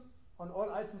function on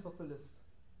all items of the list,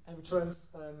 and returns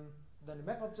then a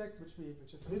map object,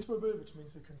 which is an iterable, which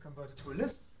means we can convert it to a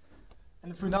list.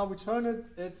 And if we now return it,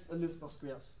 it's a list of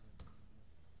squares.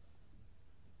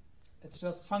 It's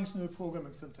just functional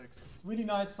programming syntax. It's really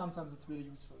nice, sometimes it's really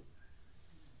useful.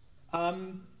 The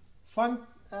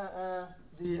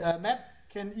map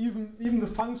can even the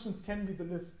functions can be the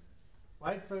list,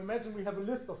 right? So imagine we have a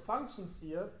list of functions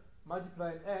here,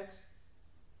 multiply and add,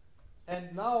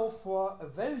 and now for a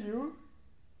value,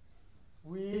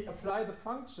 we apply the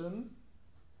function.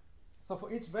 So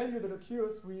for each value that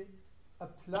occurs, we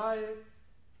apply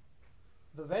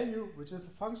the value, which is a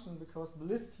function, because the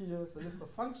list here is a list of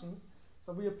functions.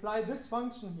 So we apply this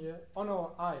function here on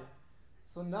our I.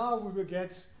 So now we will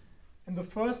get, in the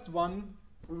first one,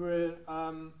 we will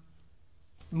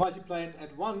multiply and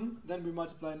add 1, then we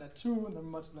multiply and add 2, and then we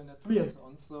multiply and add 3, and so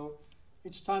on. So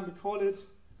each time we call it,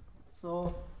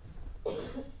 so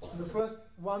in the first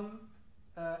one,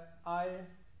 I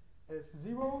is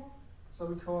 0, so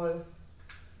we call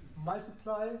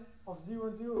multiply of 0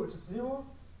 and 0, which is 0.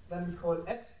 Then we call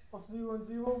add of 0 and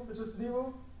 0, which is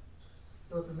 0.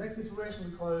 Go to the next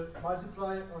iteration, we call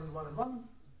multiply on 1 and 1,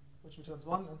 which returns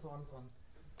 1, and so on and so on.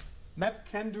 Map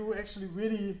can do actually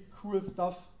really cool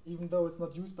stuff, even though it's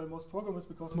not used by most programmers,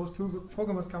 because most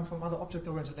programmers come from other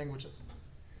object-oriented languages.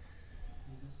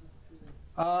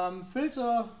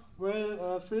 Filter,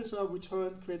 well, filter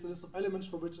creates a list of elements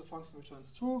for which a function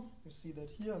returns true. You see that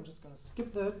here. I'm just going to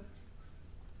skip that.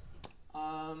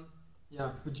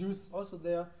 Yeah, reduce also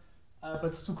there, but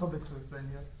it's too complex to explain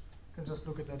here. You can just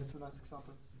look at that. It's a nice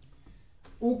example.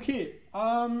 Okay,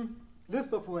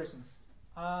 list operations.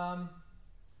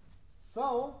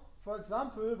 So, for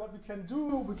example, what we can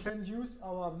do, we can use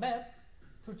our map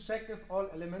to check if all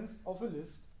elements of a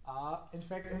list are in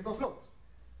fact ins or floats.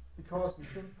 Because we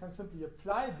can simply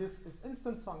apply this as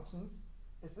instance functions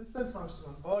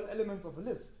on all elements of a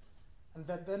list, and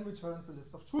that then returns a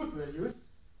list of truth values,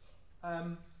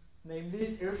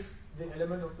 namely if the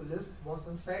element of the list was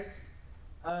in fact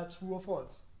true or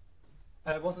false.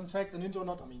 Was in fact an int or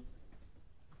not, I mean.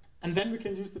 And then we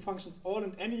can use the functions all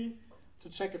and any to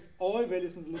check if all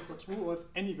values in the list are true or if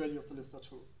any value of the list are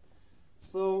true.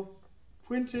 So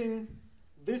printing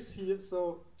this here,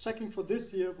 so checking for this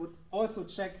here would also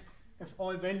check if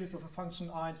all values of a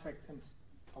function are in fact ints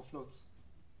or floats.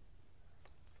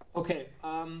 Okay,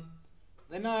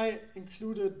 then I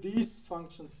included these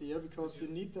functions here because you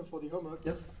need them for the homework.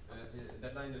 Yes?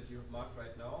 That line that you have marked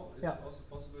right now, is it also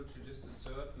possible to just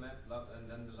assert map and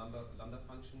then the lambda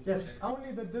function? Yes,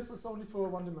 only that this is only for a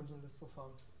one-dimensional list so far.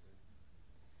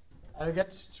 I'll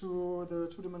get to the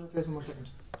two-dimensional case in 1 second.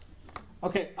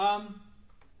 Okay,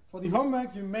 for the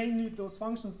homework, you may need those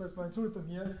functions. That's why I included them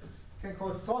here. You can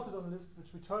call sorted on a list, which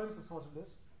returns a sorted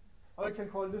list. or you can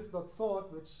call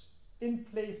list.sort, which in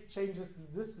place changes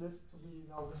this list to be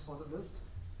now the sorted list.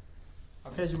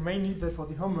 Okay, you may need that for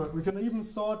the homework. We can even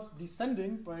sort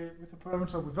descending with the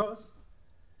parameter reverse,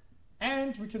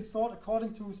 and we can sort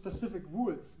according to specific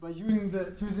rules by using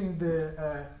the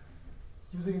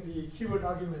keyword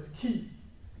argument key.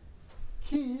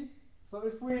 So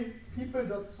if we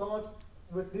people.sort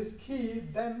with this key,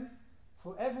 then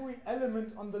for every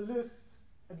element on the list,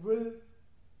 it will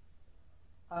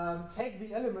take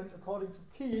the element according to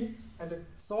key and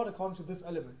sort according to this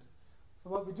element. So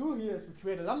what we do here is we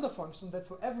create a lambda function that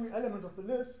for every element of the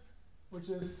list, which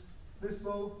is this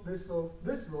row, this row,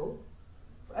 this row,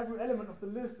 for every element of the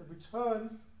list, it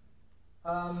returns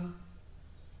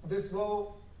this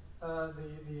row,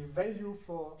 the value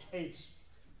for h.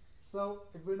 So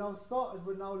it will now sort. It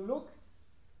will now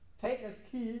take as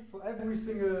key for every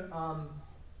single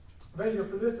value of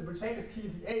the list. It will take as key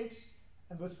the h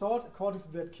and will sort according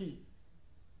to that key.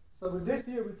 So with this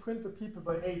here, we print the people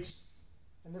by h.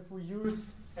 And if we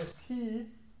use as key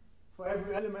for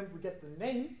every element, we get the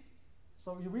name.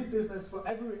 So you read this as for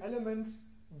every element,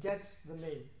 get the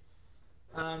name.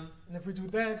 And if we do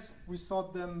that, we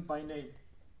sort them by name.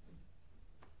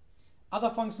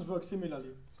 Other functions work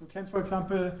similarly. So we can, for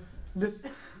example,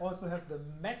 lists also have the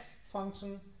max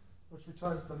function, which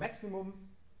returns the maximum,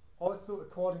 also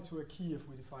according to a key if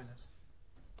we define it.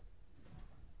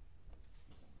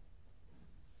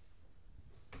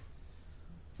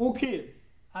 Okay,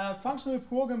 functional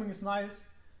programming is nice,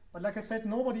 but like I said,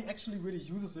 nobody actually really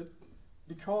uses it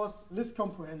because list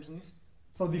comprehensions,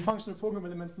 so the functional program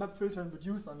elements map, filter, and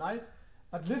reduce are nice,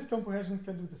 but list comprehensions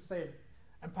can do the same.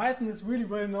 And Python is really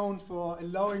well known for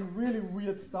allowing really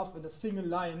weird stuff in a single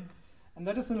line, and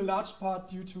that is in a large part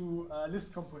due to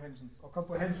list comprehensions, or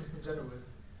comprehensions in general.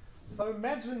 So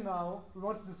imagine now we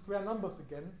wanted to square numbers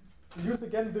again. We use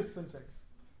again this syntax.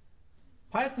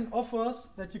 Python offers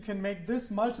that you can make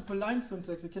this multiple line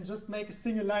syntax. You can just make a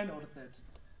single line out of that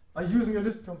by using a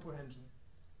list comprehension.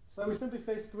 So we simply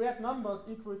say squared numbers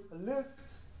equals a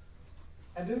list,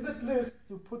 and in that list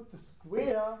you put the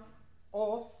square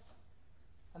of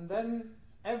and then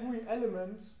every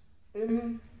element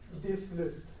in this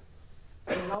list.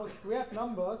 So now squared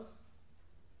numbers,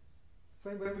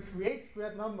 when we create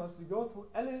squared numbers, we go through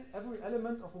every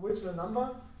element of original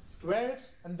number, square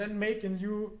it, and then make a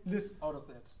new list out of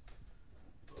that.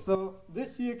 So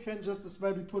this here can just as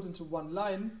well be put into one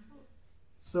line.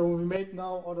 So we made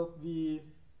now out of the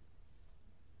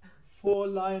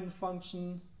 4-line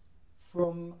function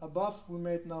from above, we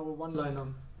made now a one-liner.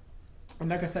 And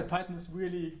like I said, Python is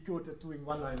really good at doing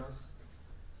one-liners.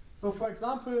 So for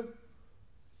example,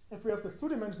 if we have this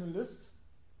two-dimensional list,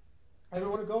 and we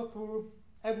want to go through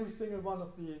every single one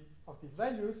of these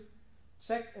values,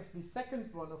 check if the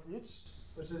second one of each,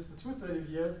 which is the truth value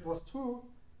here, was true,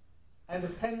 and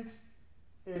append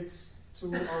it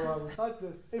to our result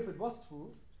list if it was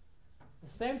true. The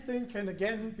same thing can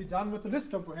again be done with the list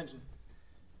comprehension.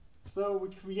 So we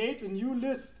create a new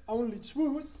list only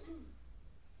truths,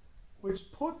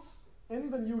 which puts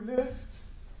in the new list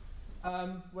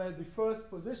where the first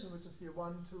position, which is here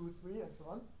 1, 2, 3, and so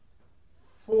on,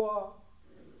 for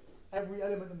every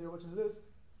element in the original list,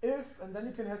 if, and then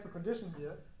you can have a condition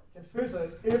here, you can filter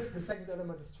it if the second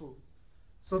element is true.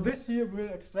 So this here will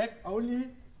extract only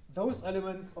those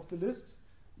elements of the list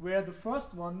where the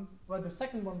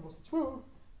second one was true,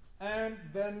 and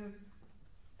then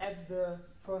add the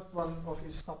first one of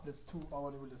each sublist to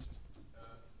our new list.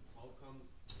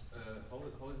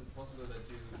 How is it possible that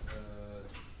you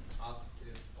ask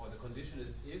if, or the condition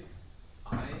is if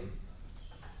I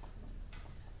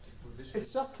position?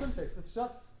 It's just syntax. It's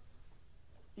just,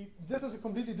 this is a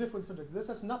completely different syntax. This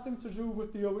has nothing to do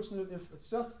with the original if. It's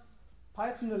just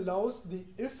Python allows the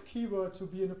if keyword to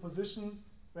be in a position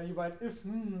where you write if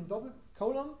double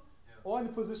colon, or in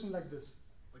a position like this.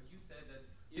 But you said that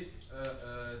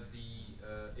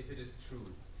if it is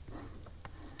true.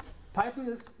 Python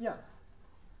is, yeah.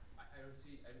 I don't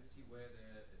see where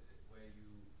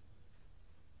you.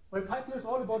 Well, Python is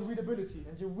all about readability,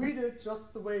 and you read it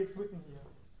just the way it's written here.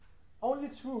 Only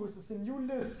truth is a new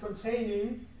list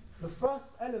containing the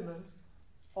first element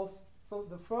of, so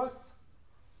the first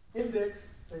index,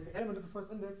 like the element of the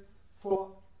first index,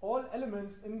 for all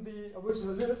elements in the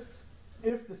original list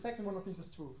if the second one of these is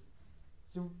true.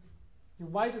 You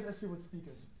write it as you would speak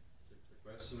it. The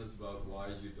question is about why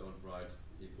you don't write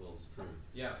equals true.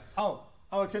 Yeah. Oh,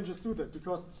 I can just do that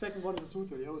because the second one is a truth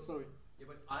value. Oh, sorry. Yeah,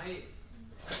 but I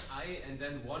and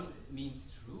then one means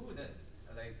true. That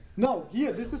like. No,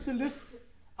 here this is a list.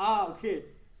 Ah, okay.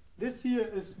 This here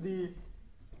is the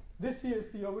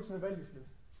original values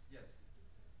list. Yes.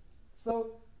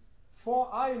 So for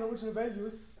I in original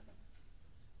values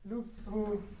loops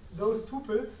through those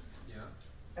tuples, Yeah.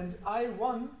 and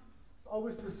I1 is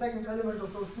always the second element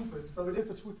of those tuples, so it is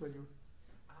a truth value.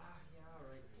 Ah,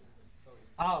 yeah, right. Sorry.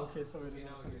 Ah, okay, sorry. Okay,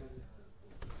 now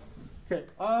okay. Okay,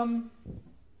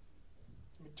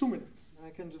 2 minutes. I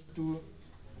can just do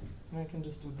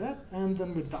that, and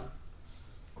then we're done.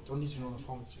 Don't need to know the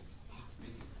format strings.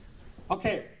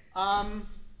 Okay,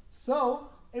 so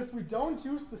if we don't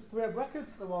use the square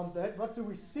brackets around that, what do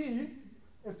we see?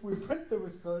 If we print the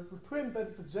result, we print that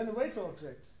it's a generator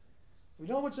object. We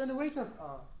know what generators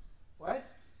are, right?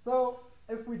 So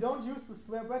if we don't use the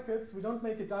square brackets, we don't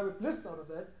make a direct list out of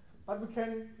that, but we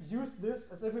can use this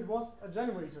as if it was a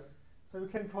generator. So we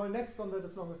can call next on that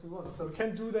as long as we want. So we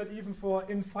can do that even for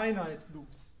infinite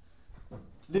loops.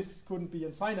 Lists couldn't be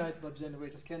infinite, but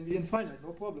generators can be infinite,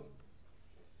 no problem.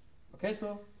 Okay,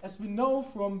 so as we know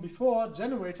from before,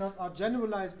 generators are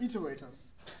generalized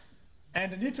iterators.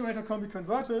 And an iterator can be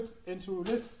converted into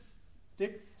lists,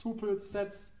 dicts, tuples,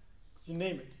 sets, you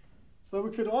name it. So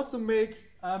we could also make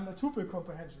a tuple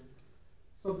comprehension.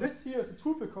 So this here is a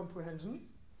tuple comprehension,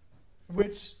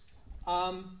 which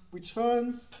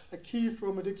returns a key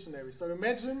from a dictionary. So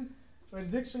imagine a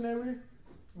dictionary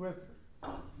with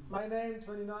my name,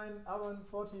 29, Aaron,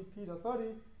 40, Peter,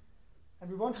 30, and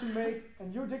we want to make a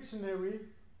new dictionary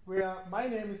where my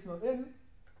name is not in,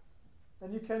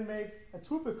 then you can make a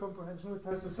tuple comprehension which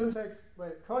has the syntax by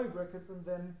curly brackets and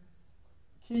then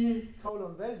key,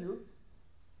 colon, value.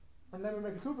 And then we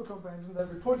make a tuple comprehension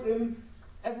that we put in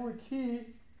every key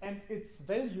and its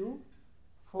value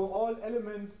for all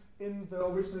elements in the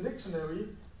original dictionary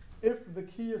if the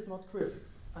key is not Chris.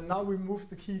 And now we move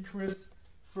the key Chris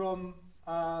from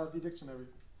the dictionary.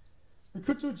 We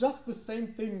could do just the same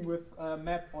thing with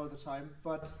map all the time,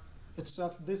 but it's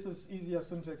just this is easier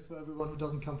syntax for everyone who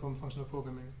doesn't come from functional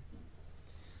programming.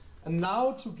 And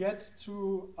now to get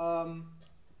to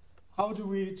how do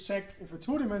we check if a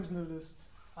two-dimensional list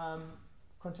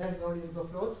contains only ins of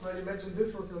floats. Well, imagine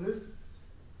this was your list.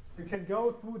 You can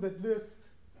go through that list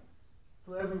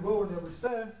to every row and every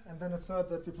cell and then assert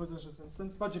that the position is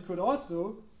instance. But you could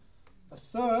also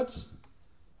assert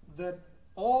that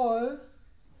all,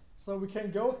 so we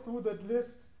can go through that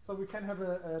list, so we can have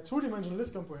a two-dimensional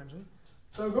list comprehension.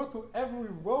 So we go through every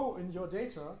row in your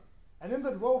data, and in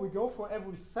that row we go for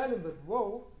every cell in that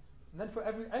row, and then for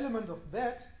every element of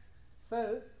that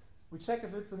cell, we check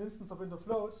if it's an instance of int or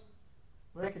float.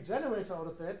 We make a generator out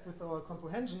of that with our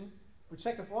comprehension. We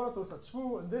check if all of those are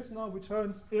true, and this now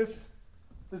returns if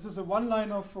this is a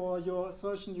one-liner for your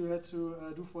assertion you had to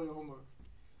do for your homework.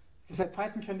 Because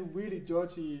Python can do really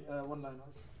dirty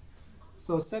one-liners.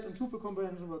 So set and tuple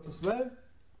comprehension works as well.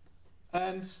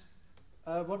 And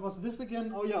what was this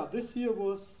again? Oh yeah, this here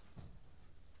was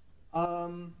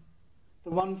the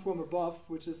one from above,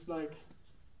 which is like,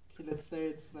 okay, let's say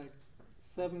it's like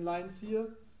 7 lines here.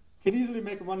 Can easily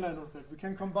make a one-liner of that. We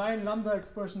can combine lambda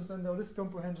expressions and our list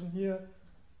comprehension here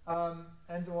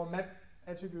and our map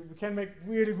attribute. We can make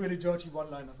really, really dirty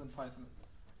one-liners in Python.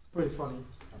 It's pretty funny.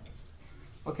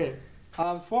 Okay,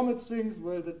 format strings,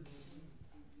 well,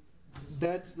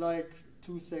 that's like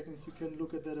 2 seconds. You can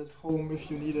look at that at home if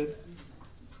you need it.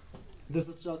 This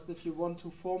is just if you want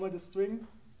to format a string.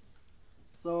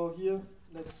 So here,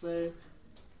 let's say,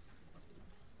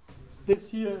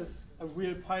 this here is a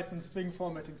real Python string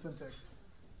formatting syntax.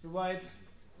 You write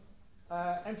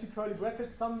empty curly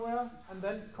brackets somewhere, and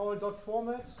then call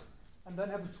 .format, and then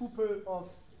have a tuple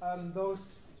of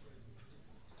those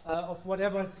of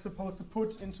whatever it's supposed to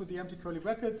put into the empty curly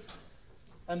brackets,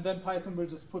 and then Python will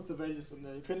just put the values in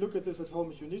there. You can look at this at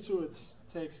home if you need to. It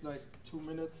takes like 2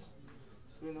 minutes,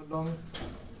 it's really not long.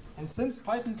 And since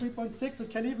Python 3.6,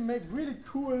 it can even make really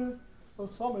cool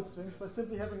those format strings by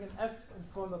simply having an F in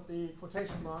front of the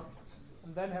quotation mark,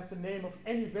 and then have the name of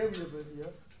any variable here,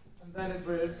 and then it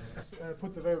will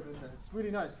put the variable in there. It's really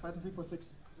nice, Python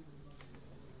 3.6.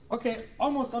 Okay,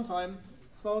 almost on time,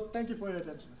 so thank you for your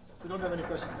attention. If you don't have any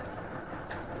questions.